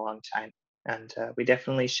been in a long time. And we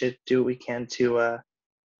definitely should do what we can to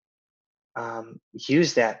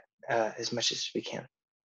use that as much as we can.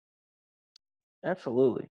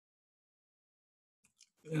 Absolutely.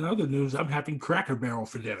 In other news, I'm having Cracker Barrel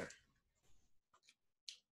for dinner.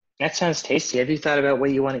 That sounds tasty. Have you thought about what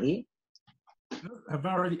you want to eat? I'm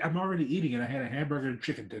already eating it. I had a hamburger and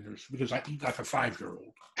chicken dinners because I eat like a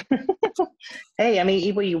 5-year-old. Hey, I mean,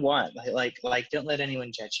 eat what you want. Like, don't let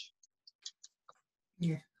anyone judge you.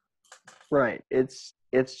 Yeah. Right. It's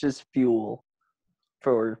just fuel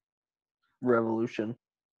for revolution.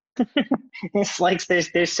 It's like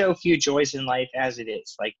there's so few joys in life as it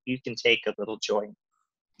is. Like, you can take a little joy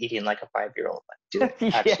eating like a 5-year-old. Do it.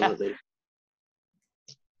 Yeah. Absolutely.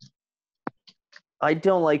 I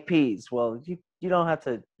don't like peas. Well, you don't have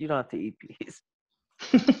to eat peas.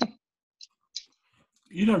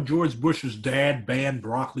 George Bush's dad banned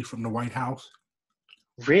broccoli from the White House?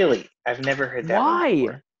 Really? I've never heard that.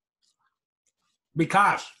 Why?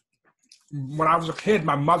 Because when I was a kid,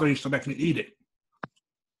 my mother used to make me eat it.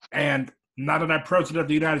 And now that I'm president of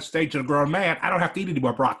the United States and a grown man, I don't have to eat any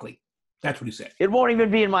more broccoli. That's what he said. It won't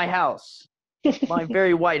even be in my house. My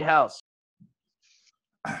very white house.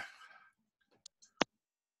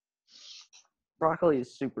 Broccoli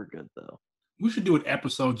is super good, though. We should do an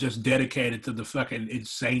episode just dedicated to the fucking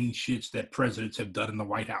insane shits that presidents have done in the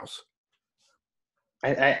White House.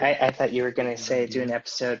 I thought you were going to say do an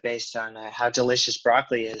episode based on how delicious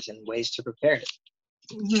broccoli is and ways to prepare it.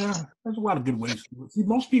 Yeah, there's a lot of good ways. See,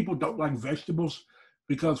 most people don't like vegetables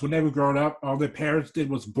because when they were growing up, all their parents did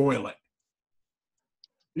was boil it.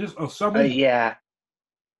 There's so many, yeah.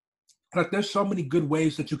 Like, there's so many good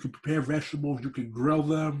ways that you can prepare vegetables. You can grill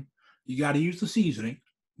them. You got to use the seasoning.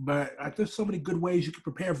 But there's so many good ways you can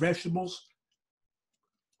prepare vegetables.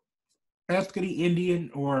 Ask any Indian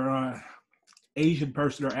or Asian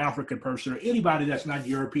person or African person or anybody that's not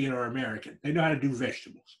European or American. They know how to do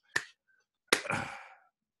vegetables.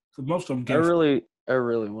 So most of them I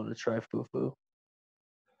really want to try fufu.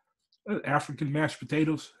 African mashed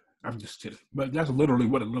potatoes. I'm just kidding, but that's literally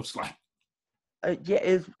what it looks like. Yeah,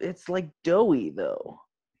 it's like doughy though,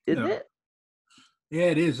 isn't it? Yeah,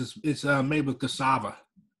 it is. It's made with cassava,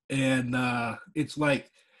 and it's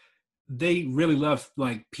like they really love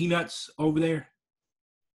like peanuts over there.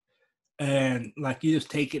 And like you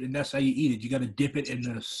just take it and that's how you eat it. You got to dip it in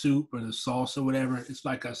the soup or the sauce or whatever. It's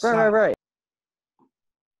like a Right, right, side. right.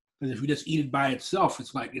 Because if you just eat it by itself,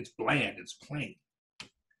 it's like it's bland, it's plain.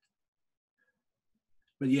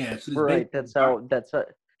 But yeah, so it's Right. basically,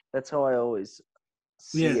 That's how I always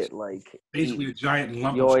yeah, see it's it. Like basically a giant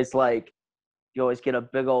lump you of. always like you always get a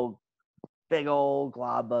big old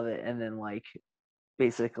glob of it, and then like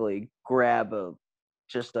basically grab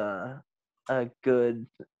just a good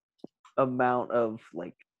amount of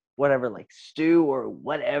like whatever, like stew or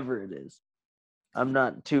whatever it is. I'm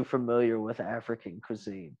not too familiar with African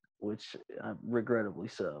cuisine, which regrettably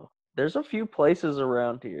so. There's a few places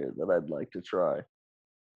around here that I'd like to try.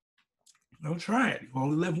 Don't try it. You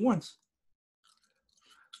only live once.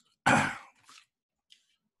 All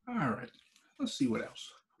right. Let's see what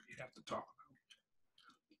else we have to talk about.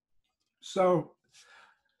 So,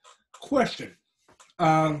 question.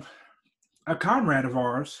 A comrade of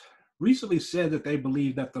ours recently said that they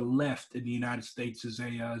believe that the left in the United States is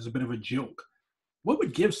a bit of a joke. What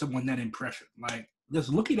would give someone that impression? Like, just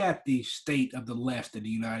looking at the state of the left in the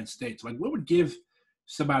United States, like, what would give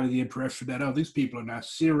somebody the impression that, oh, these people are not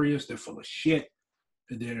serious, they're full of shit,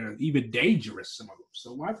 they're even dangerous, some of them.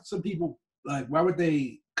 So why would some people, like, why would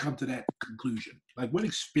they come to that conclusion? Like, what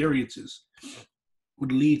experiences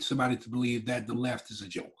would lead somebody to believe that the left is a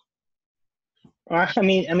joke? I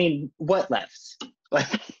mean, what left?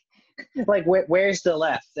 Like, where's the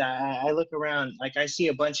left? I look around, like I see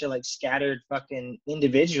a bunch of like scattered fucking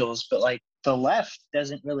individuals, but like the left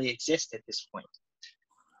doesn't really exist at this point.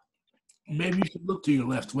 Maybe you should look to your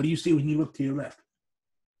left. What do you see when you look to your left?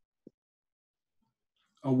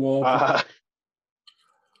 A wall. I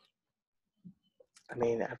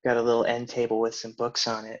mean, I've got a little end table with some books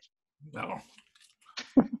on it. No.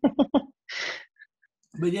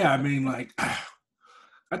 But yeah, I mean, like,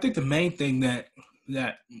 I think the main thing that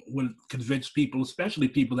would convince people, especially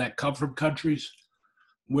people that come from countries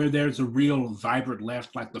where there's a real vibrant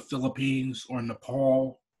left, like the Philippines or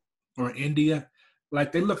Nepal or India,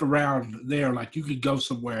 like they look around there, like you could go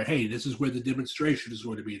somewhere. Hey, this is where the demonstration is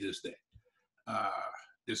going to be this day. Uh,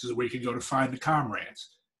 this is where you can go to find the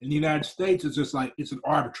comrades. In the United States, it's just like it's an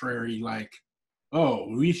arbitrary, like, oh,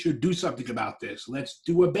 we should do something about this. Let's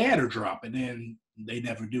do a banner drop, and then they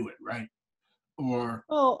never do it, right? Or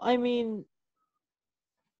Well, I mean,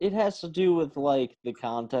 it has to do with like the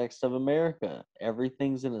context of America.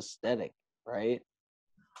 Everything's an aesthetic, right?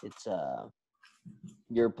 It's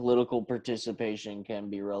your political participation can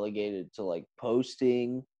be relegated to like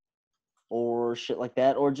posting or shit like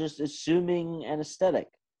that, or just assuming an aesthetic.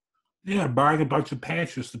 yeah, buying a bunch of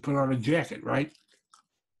patches to put on a jacket, right?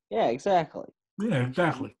 Yeah, exactly. Yeah,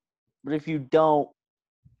 exactly. But if you don't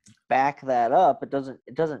back that up, it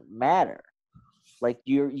doesn't matter. Like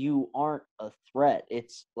you aren't a threat.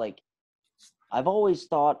 It's like I've always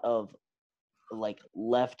thought of like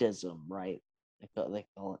leftism, right? They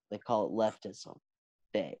call it leftism.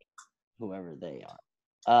 Whoever they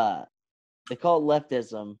are, they call it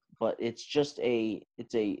leftism, but it's just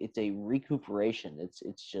it's a recuperation.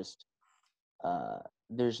 It's just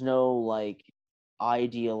there's no like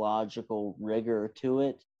ideological rigor to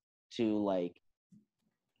it to like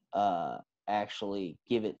actually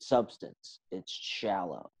give it substance. It's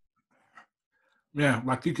shallow. Yeah,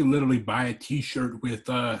 like you can literally buy a T-shirt with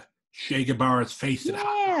Che Guevara's face in it.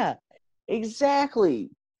 Yeah, exactly.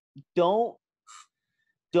 Don't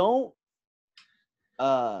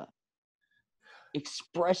uh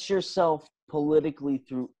express yourself politically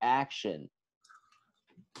through action.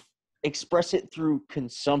 Express it through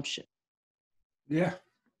consumption. Yeah.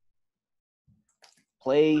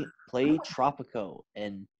 Play Tropico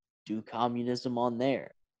and do communism on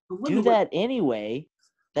there. Do that anyway.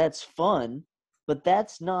 That's fun, but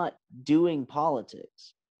that's not doing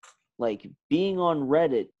politics. Like being on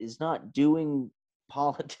Reddit is not doing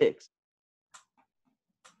politics.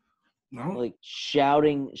 No. Like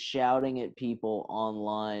shouting at people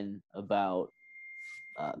online about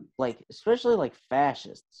like especially like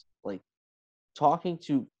fascists, like talking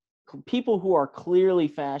to people who are clearly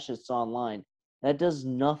fascists online, that does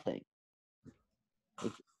nothing.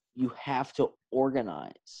 Like you have to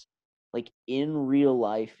organize, like in real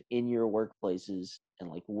life, in your workplaces, and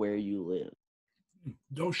like where you live.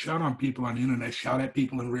 Don't shout on people on the internet. Shout at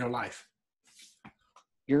people in real life.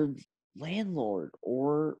 Your landlord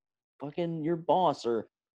or fucking your boss or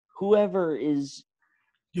whoever is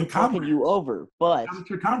Your fucking comrades. you over, but Shout at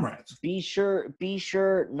your comrades. be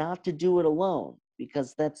sure not to do it alone,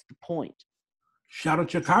 because that's the point. Shout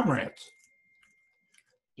at your comrades.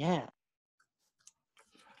 Yeah.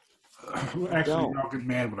 Well, No, actually, don't. I'll get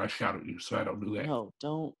mad when I shout at you, so I don't do that. No,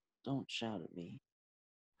 don't shout at me.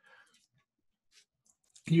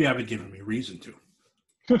 You haven't given me reason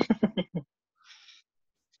to.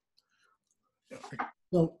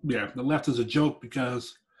 Well, yeah, the left is a joke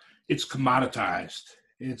because it's commoditized.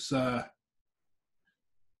 It's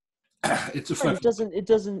it's a Right, fucking. it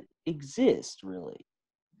doesn't exist really.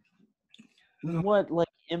 No, What like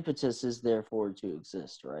impetus is there for it to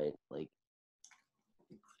exist, right? Like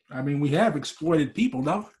I mean, we have exploited people,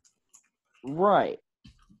 though. right.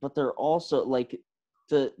 But they're also like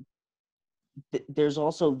the there's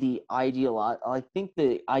also the I think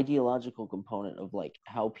the ideological component of like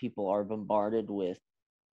how people are bombarded with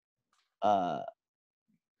uh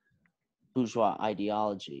bourgeois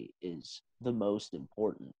ideology is the most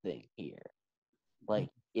important thing here. Like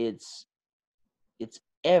it's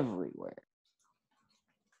everywhere.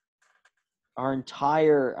 Our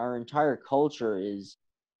entire culture is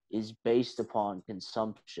based upon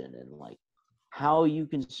consumption and like how you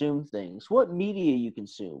consume things, what media you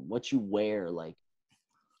consume, what you wear, like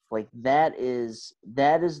that is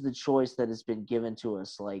the choice that has been given to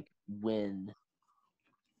us like when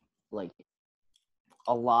like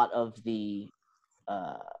a lot of the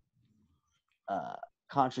uh uh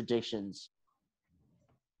contradictions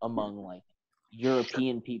among like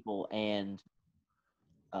European people and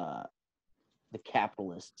uh the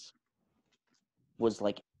capitalists was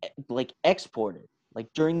like exported like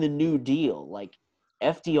during the New Deal. Like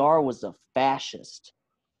FDR was a fascist.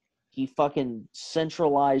 He fucking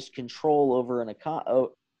centralized control over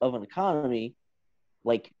of an economy.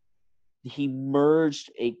 Like he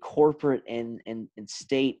merged a corporate and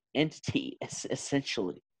state entity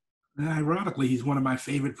essentially. And ironically, he's one of my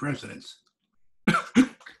favorite presidents.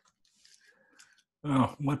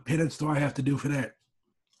 Oh, what penance do I have to do for that?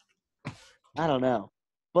 I don't know,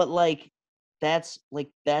 but that's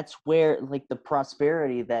where like the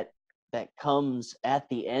prosperity that comes at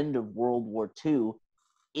the end of World War II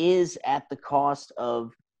is at the cost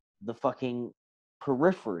of the fucking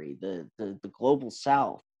periphery, the global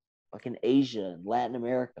south, fucking Asia and Latin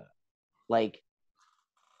America. Like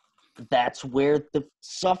that's where the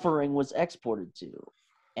suffering was exported to.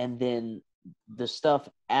 And then the stuff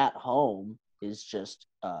at home is just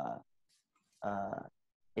uh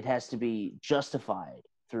it has to be justified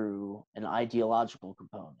through an ideological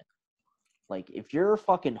component. Like if you're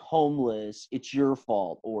fucking homeless, it's your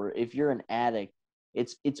fault. Or if you're an addict,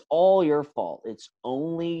 it's all your fault. It's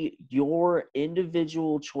only your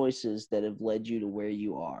individual choices that have led you to where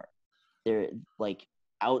you are. They're like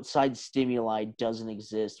outside stimuli doesn't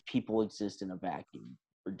exist. People exist in a vacuum.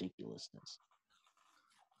 Ridiculousness.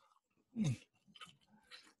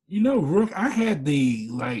 You know, Rook, I had the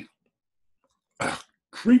like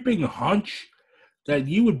creeping hunch that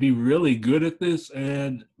you would be really good at this,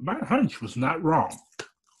 and my hunch was not wrong.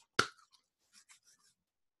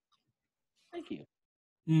 Thank you.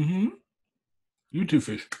 Mm-hmm. You too,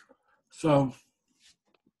 Fish. So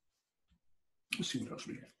let's see what else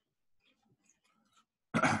we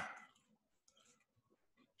have.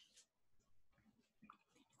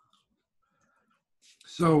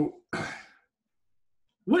 So,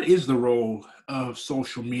 what is the role of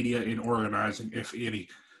social media in organizing, if any?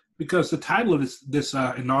 Because the title of this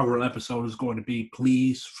inaugural episode is going to be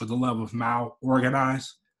 "Please, for the love of Mao,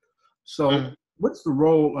 organize." So, Mm. what's the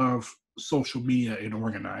role of social media in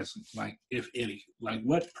organizing, like, if any? Like,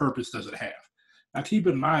 what purpose does it have? Now, keep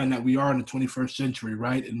in mind that we are in the 21st century,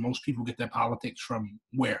 right? And most people get their politics from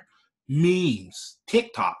where? Memes,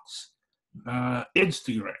 TikToks,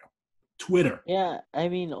 Instagram, Twitter. Yeah, I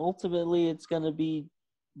mean, ultimately, it's going to be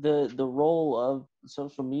the role of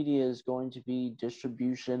social media is going to be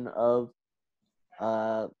distribution of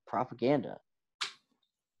propaganda.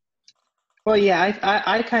 Well, yeah,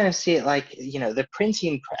 I kind of see it like, the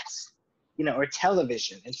printing press, or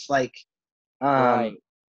television. It's like, Right.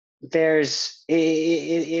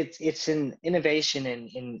 it's an innovation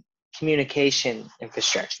in communication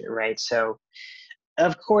infrastructure, right? So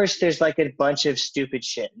of course there's like a bunch of stupid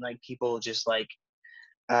shit and like people just like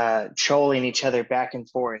trolling each other back and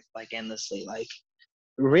forth like endlessly. Like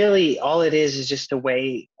really all it is just a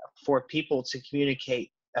way for people to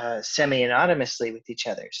communicate semi-anonymously with each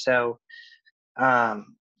other. So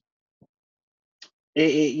um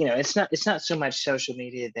it's not so much social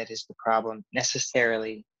media that is the problem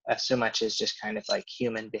necessarily, so much as just kind of like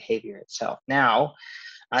human behavior itself. Now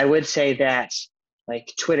I would say that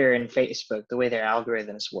like Twitter and Facebook, the way their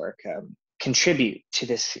algorithms work, contribute to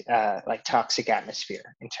this like toxic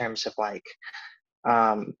atmosphere in terms of like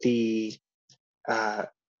the uh,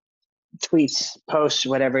 tweets, posts,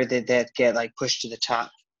 whatever that get like pushed to the top,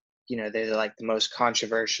 they're like the most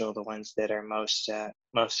controversial, the ones that are most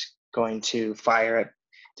going to fire up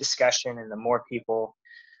discussion, and the more people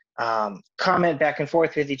comment back and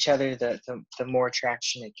forth with each other, the more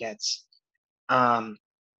traction it gets.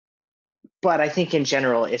 But I think in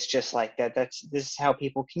general, it's just like that. This is how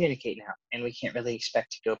people communicate now, and we can't really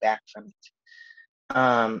expect to go back from it.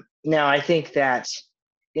 Now, I think that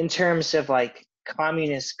in terms of like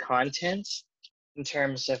communist content, in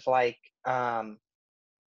terms of like how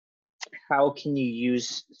can you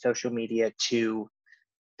use social media to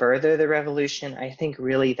further the revolution, I think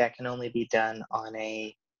really that can only be done on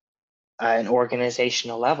an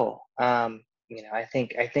organizational level. I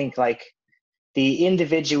think like the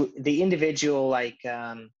individual like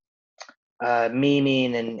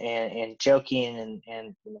memeing and joking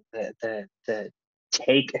and the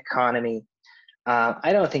take economy,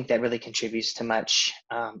 I don't think that really contributes to much.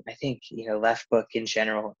 I think left book in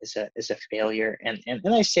general is a failure, and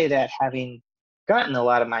I say that having gotten a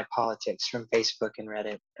lot of my politics from Facebook and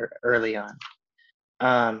Reddit early on.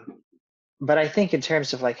 But I think in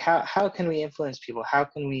terms of like how can we influence people? How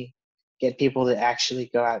can we get people to actually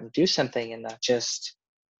go out and do something and not just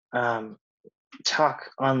talk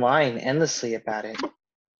online endlessly about it?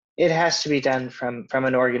 It has to be done from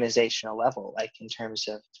an organizational level, like in terms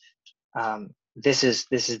of this is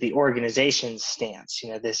the organization's stance.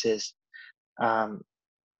 This is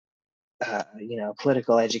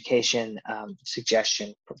political education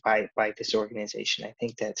suggestion by this organization. I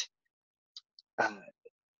think that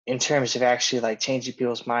in terms of actually like changing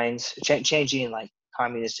people's minds, changing like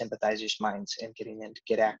communist sympathizers' minds and getting them to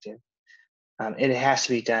get active, it has to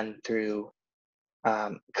be done through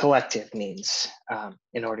collective means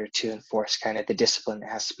in order to enforce kind of the discipline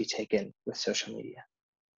that has to be taken with social media.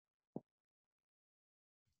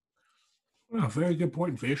 Well, very good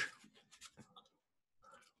point, Fish.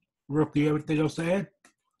 Rook, do you have anything else to add?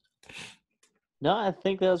 No, I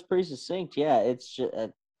think that was pretty succinct. Yeah, it's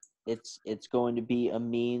just, it's going to be a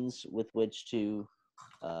means with which to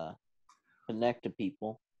connect to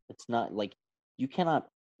people. It's not like you cannot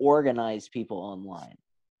organize people online.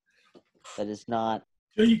 That is not.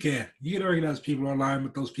 Sure, you can. You can organize people online,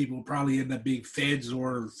 but those people probably end up being feds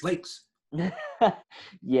or flakes.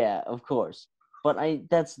 Yeah, of course. But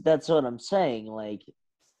that's what I'm saying. Like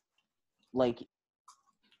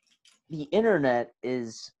the internet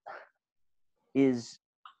is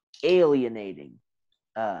alienating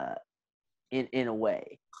in a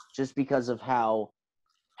way, just because of how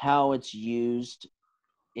it's used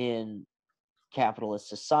in capitalist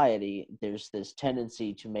society. There's this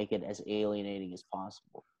tendency to make it as alienating as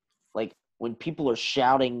possible. Like when people are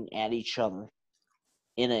shouting at each other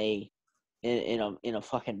in a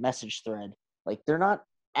fucking message thread, like they're not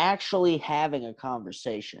actually having a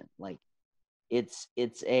conversation. Like there's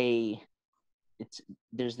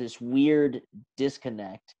this weird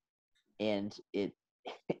disconnect, and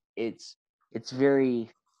it's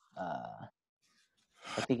very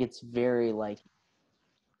I think it's very like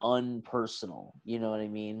unpersonal. You know what I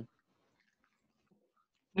mean?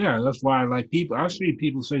 Yeah, that's why like people I see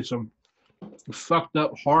people say some fucked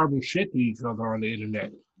up horrible shit to each other on the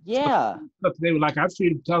internet. Yeah. Stuff they were like I've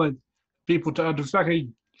seen them telling people to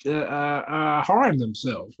fucking harm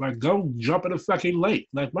themselves. Like go jump in a fucking lake.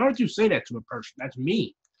 Like why would you say that to a person? That's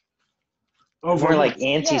mean. Over More like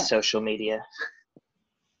anti-social media.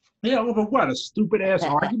 Yeah, over what? A stupid ass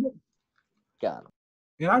argument? Got him.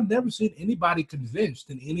 And I've never seen anybody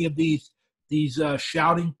convinced in any of these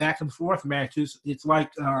shouting back and forth matches. It's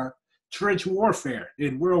like trench warfare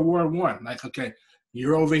in World War I. Like, okay,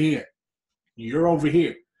 you're over here. You're over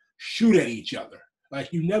here. Shoot at each other.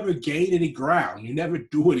 Like, you never gain any ground. You never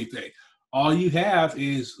do anything. All you have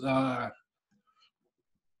is, like,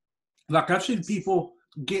 I've seen people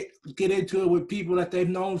get into it with people that they've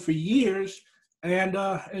known for years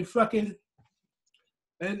and fucking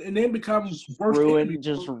and then becomes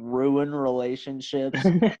ruin relationships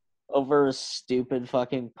over a stupid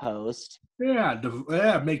fucking post. Yeah,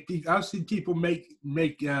 I've seen people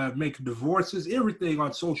make divorces, everything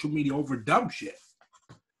on social media over dumb shit.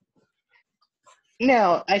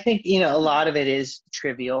 No, I think a lot of it is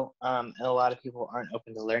trivial, and a lot of people aren't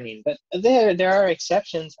open to learning. But there are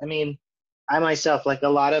exceptions. I mean, I myself, like a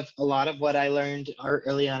lot of what I learned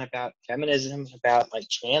early on about feminism, about like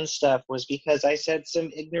trans stuff, was because I said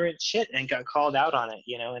some ignorant shit and got called out on it,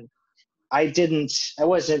 and I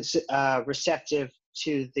wasn't receptive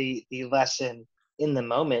to the lesson in the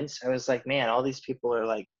moment. I was like, man, all these people are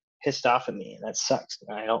like pissed off at me, and that sucks.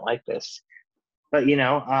 I don't like this. But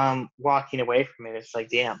walking away from it, it's like,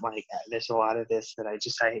 damn, like there's a lot of this that I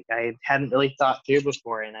hadn't really thought through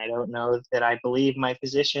before, and I don't know that I believe my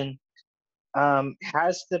position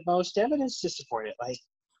has the most evidence to support it. Like,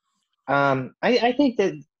 I think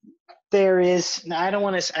that there is. I don't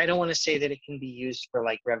want to say that it can be used for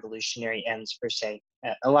like revolutionary ends per se.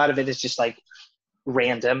 A lot of it is just like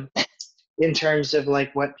random in terms of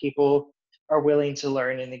like what people are willing to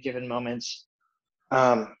learn in a given moment.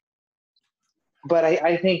 Um, but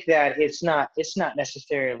I think that it's not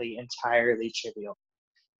necessarily entirely trivial.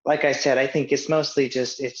 Like I said, I think it's mostly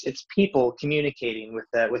just it's people communicating with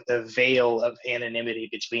a veil of anonymity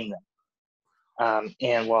between them.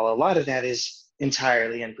 And while a lot of that is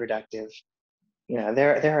entirely unproductive, you know,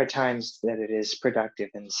 there are times that it is productive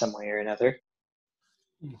in some way or another.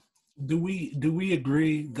 Do we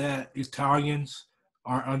agree that Italians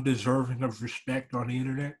are undeserving of respect on the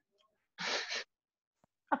internet?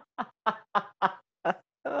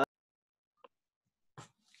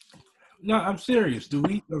 No, I'm serious. Do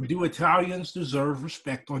Italians deserve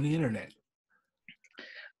respect on the internet?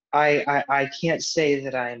 I can't say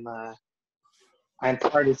that I'm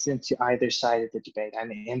partisan to either side of the debate. I'm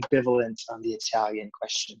ambivalent on the Italian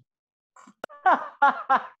question.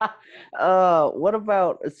 What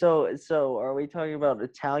about so are we talking about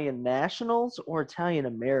Italian nationals or Italian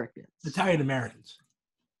Americans? Italian Americans.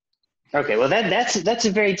 Okay, well that's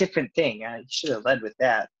a very different thing. I should have led with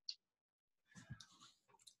that.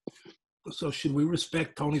 So should we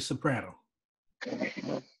respect Tony Soprano?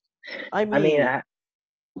 I I mean, mean,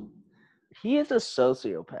 he is a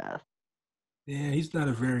sociopath. Yeah, he's not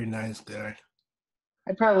a very nice guy.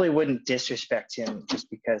 I probably wouldn't disrespect him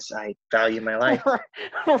just because I value my life.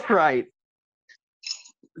 Right.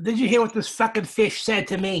 Did you hear what this fucking fish said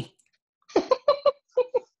to me?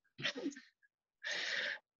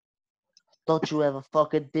 Don't you ever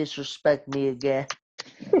fucking disrespect me again.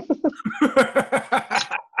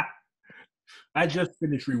 I just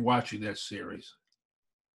finished rewatching that series.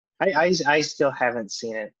 I still haven't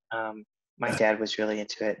seen it. My dad was really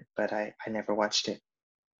into it, but I never watched it.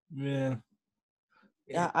 Yeah.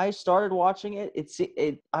 Yeah, I started watching it.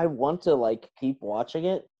 I want to like keep watching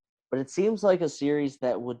it, but it seems like a series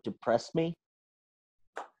that would depress me.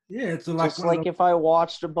 Yeah, it's Just like if I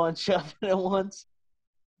watched a bunch of it at once.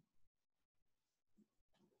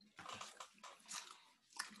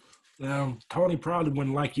 Tony probably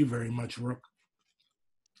wouldn't like you very much, Rook.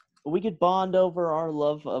 We could bond over our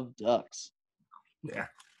love of ducks. Yeah.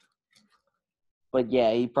 But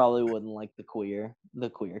yeah, he probably wouldn't like the queer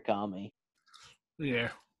commie. Yeah.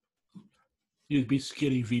 You'd be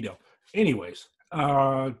skinny Vito. Anyways,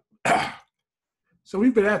 so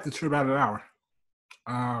we've been at this for about an hour.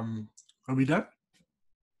 Are we done?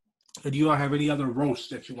 Or do you all have any other roasts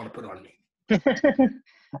that you want to put on me?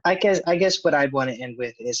 I guess what I'd want to end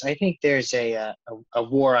with is I think there's a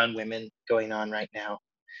war on women going on right now.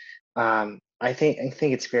 I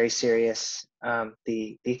think it's very serious.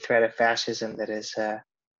 The threat of fascism that is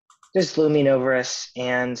just looming over us,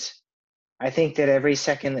 and I think that every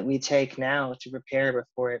second that we take now to prepare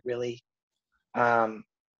before it really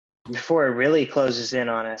closes in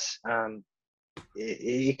on us,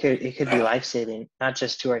 it could be life saving, not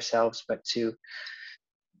just to ourselves but to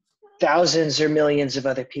thousands or millions of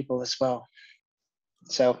other people as well.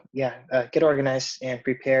 So yeah, get organized and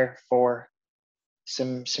prepare for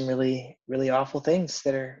some really really awful things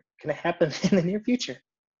that are going to happen in the near future.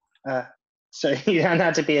 So yeah,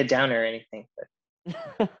 not to be a downer or anything, but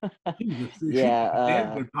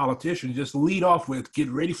Yeah. Good politician. Just lead off with get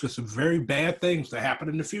ready for some very bad things to happen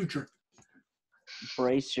in the future.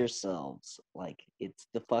 Brace yourselves. Like, it's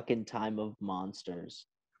the fucking time of monsters.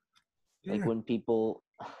 Yeah. Like, when people,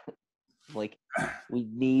 like, we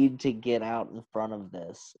need to get out in front of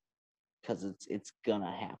this because it's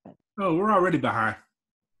gonna happen. Oh, we're already behind.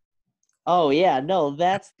 Oh, yeah. No,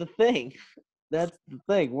 that's the thing. That's the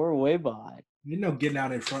thing. We're way behind. You know, getting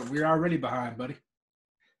out in front. We're already behind, buddy.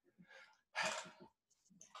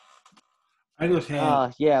 I just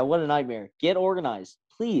had. Yeah, what a nightmare. Get organized,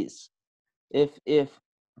 please. If you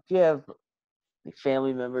have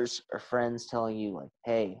family members or friends telling you like,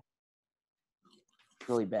 "Hey, it's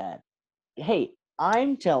really bad." Hey,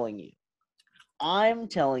 I'm telling you,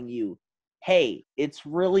 hey, it's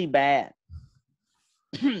really bad.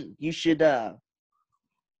 You should get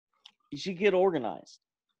organized.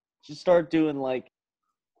 You should start doing like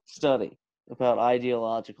study about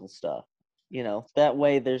ideological stuff. You know, that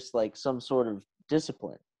way there's like some sort of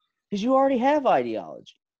discipline. Because you already have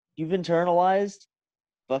ideology. You've internalized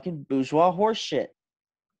fucking bourgeois horse shit.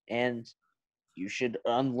 And you should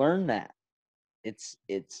unlearn that. It's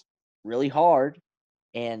really hard.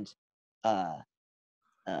 And the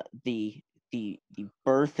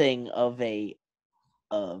birthing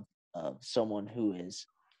of someone who is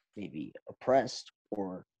maybe oppressed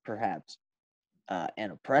or perhaps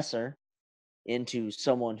an oppressor into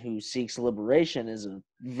someone who seeks liberation is a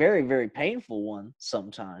very, very painful one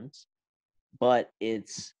sometimes. But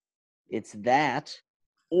it's that,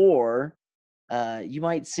 or you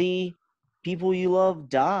might see people you love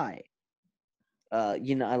die.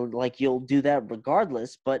 Like you'll do that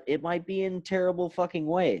regardless, but it might be in terrible fucking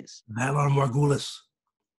ways. Valar Morghulis.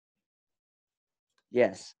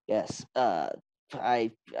 Yes.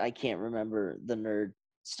 I can't remember the nerd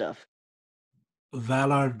stuff.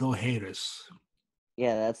 Valar Dohaeris.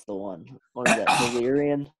 Yeah, that's the one. What is that?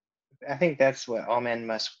 Valyrian? I think that's what all men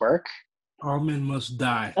must work. All men must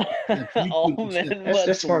die. All men That's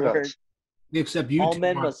must more work. votes. Except you All two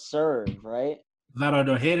men are. must serve, right? Valar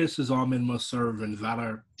Dohaeris is all men must serve, and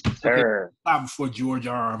Valar. Sir. Stop before George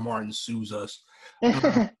R. R. Martin sues us.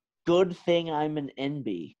 Good thing I'm an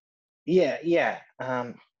NB. Yeah.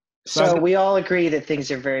 So we all agree that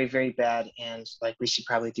things are very, very bad, and like we should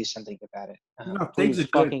probably do something about it. No, things are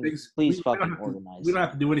good. Please We fucking don't have to- organize. We don't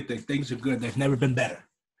have to do anything. Things are good. They've never been better.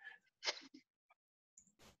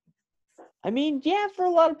 I mean, yeah, for a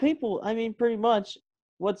lot of people. I mean, pretty much.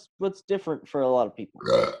 What's different for a lot of people?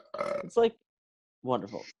 It's like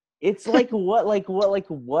wonderful. It's like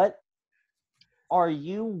what are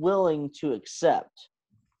you willing to accept?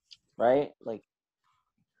 Right? Like,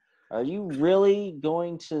 are you really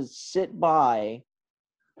going to sit by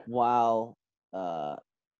while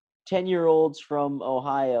 10-year-olds from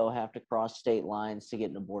Ohio have to cross state lines to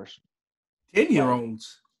get an abortion?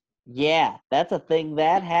 10-year-olds. Yeah, that's a thing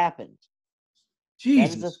that happened.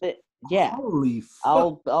 Jesus. That is a thing. Yeah. Holy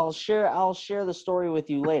fuck. I'll share the story with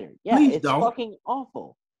you later. Yeah, Please it's don't. fucking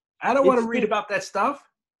awful. I don't want to It's read the- about that stuff.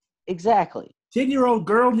 Exactly. 10-year-old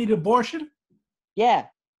girl need abortion? Yeah.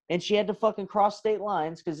 And she had to fucking cross state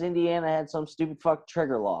lines because Indiana had some stupid fuck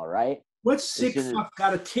trigger law, right? What sick gonna- fuck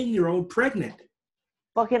got a 10-year-old pregnant?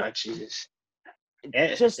 Fucking Oh Jesus!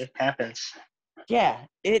 just It happens. yeah.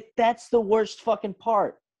 That's the worst fucking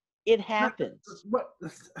part. It happens. What?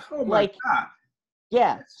 Oh my Like, god!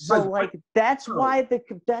 Yeah. So Like, like that's oh. why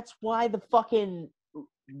the fucking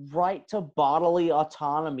right to bodily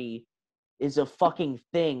autonomy is a fucking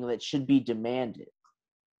thing that should be demanded.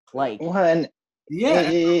 Like, One. Yeah,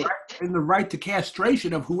 and the right to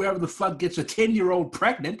castration of whoever the fuck gets a 10-year-old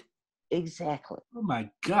pregnant. exactly. Oh my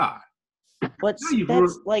god! But Now you've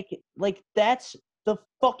that's ruined- that's the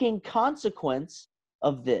fucking consequence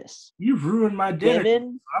of this. You've ruined my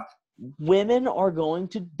dinner. Women are going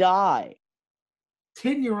to die.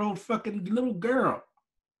 10-year-old fucking little girl.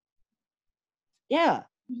 Yeah.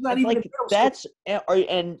 She's not It's even like in middle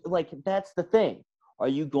school. that's the thing. Are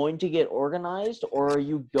you going to get organized, or are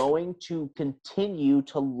you going to continue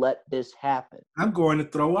to let this happen? I'm going to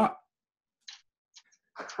throw up.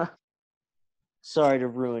 Sorry to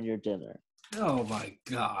ruin your dinner. Oh my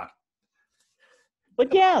god!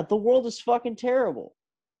 But yeah, the world is fucking terrible.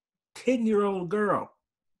 10-year-old girl.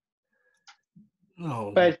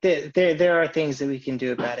 Oh, But there are things that we can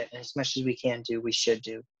do about it, and as much as we can do, we should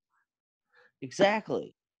do.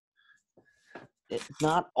 Exactly.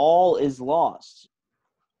 Not all is lost.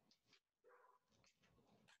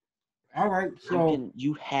 all right. So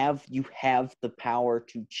You have the power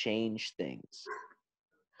to change things.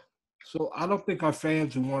 So I don't think our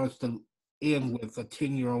fans would want us to end with a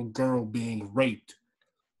 10-year-old girl being raped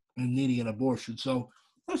and needing an abortion. So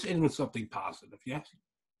let's end with something positive, yes?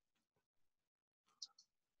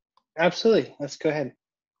 Absolutely. Let's go ahead.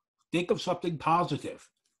 Think of something positive.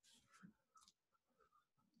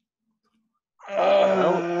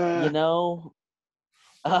 Well,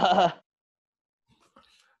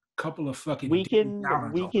 Couple of fucking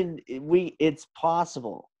it's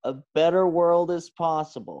possible. A better world is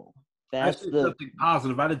possible. I said something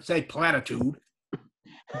positive. I didn't say platitude.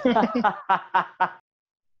 A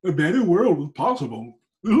better world is possible.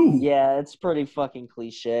 Ooh. Yeah, it's pretty fucking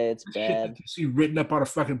cliche. It's Shit bad. that you see written up on a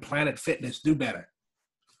fucking Planet Fitness. Do better.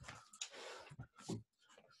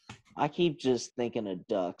 I keep just thinking of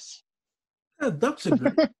ducks. Yeah, ducks are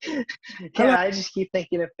good. Yeah, I just keep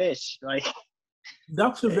thinking of fish. Like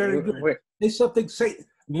Ducks are very good. There's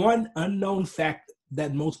one unknown fact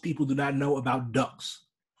that most people do not know about ducks.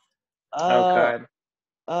 Oh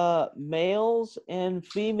God. Males and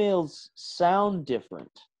females sound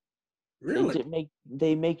different. Really?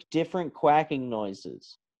 They make different quacking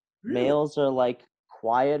noises. Really? Males are like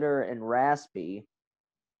quieter and raspy,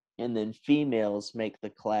 and then females make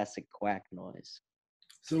the classic quack noise.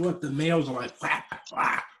 So what? The males are like whack,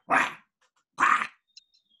 whack, whack, whack,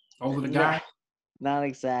 over the guy. Not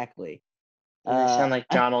exactly. They sound like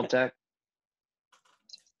Donald Duck.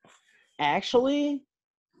 Actually,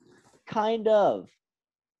 kind of.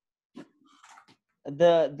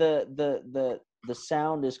 The the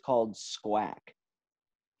sound is called squack.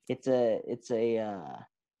 It's a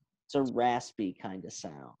raspy kind of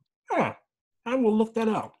sound. Huh. I will look that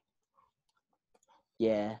up.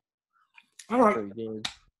 Yeah, All right. pretty good.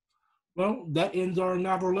 Well, that ends our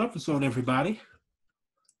inaugural episode, everybody.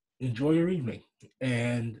 Enjoy your evening.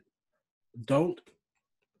 And don't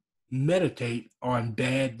meditate on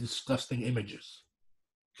bad, disgusting images.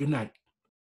 Good night.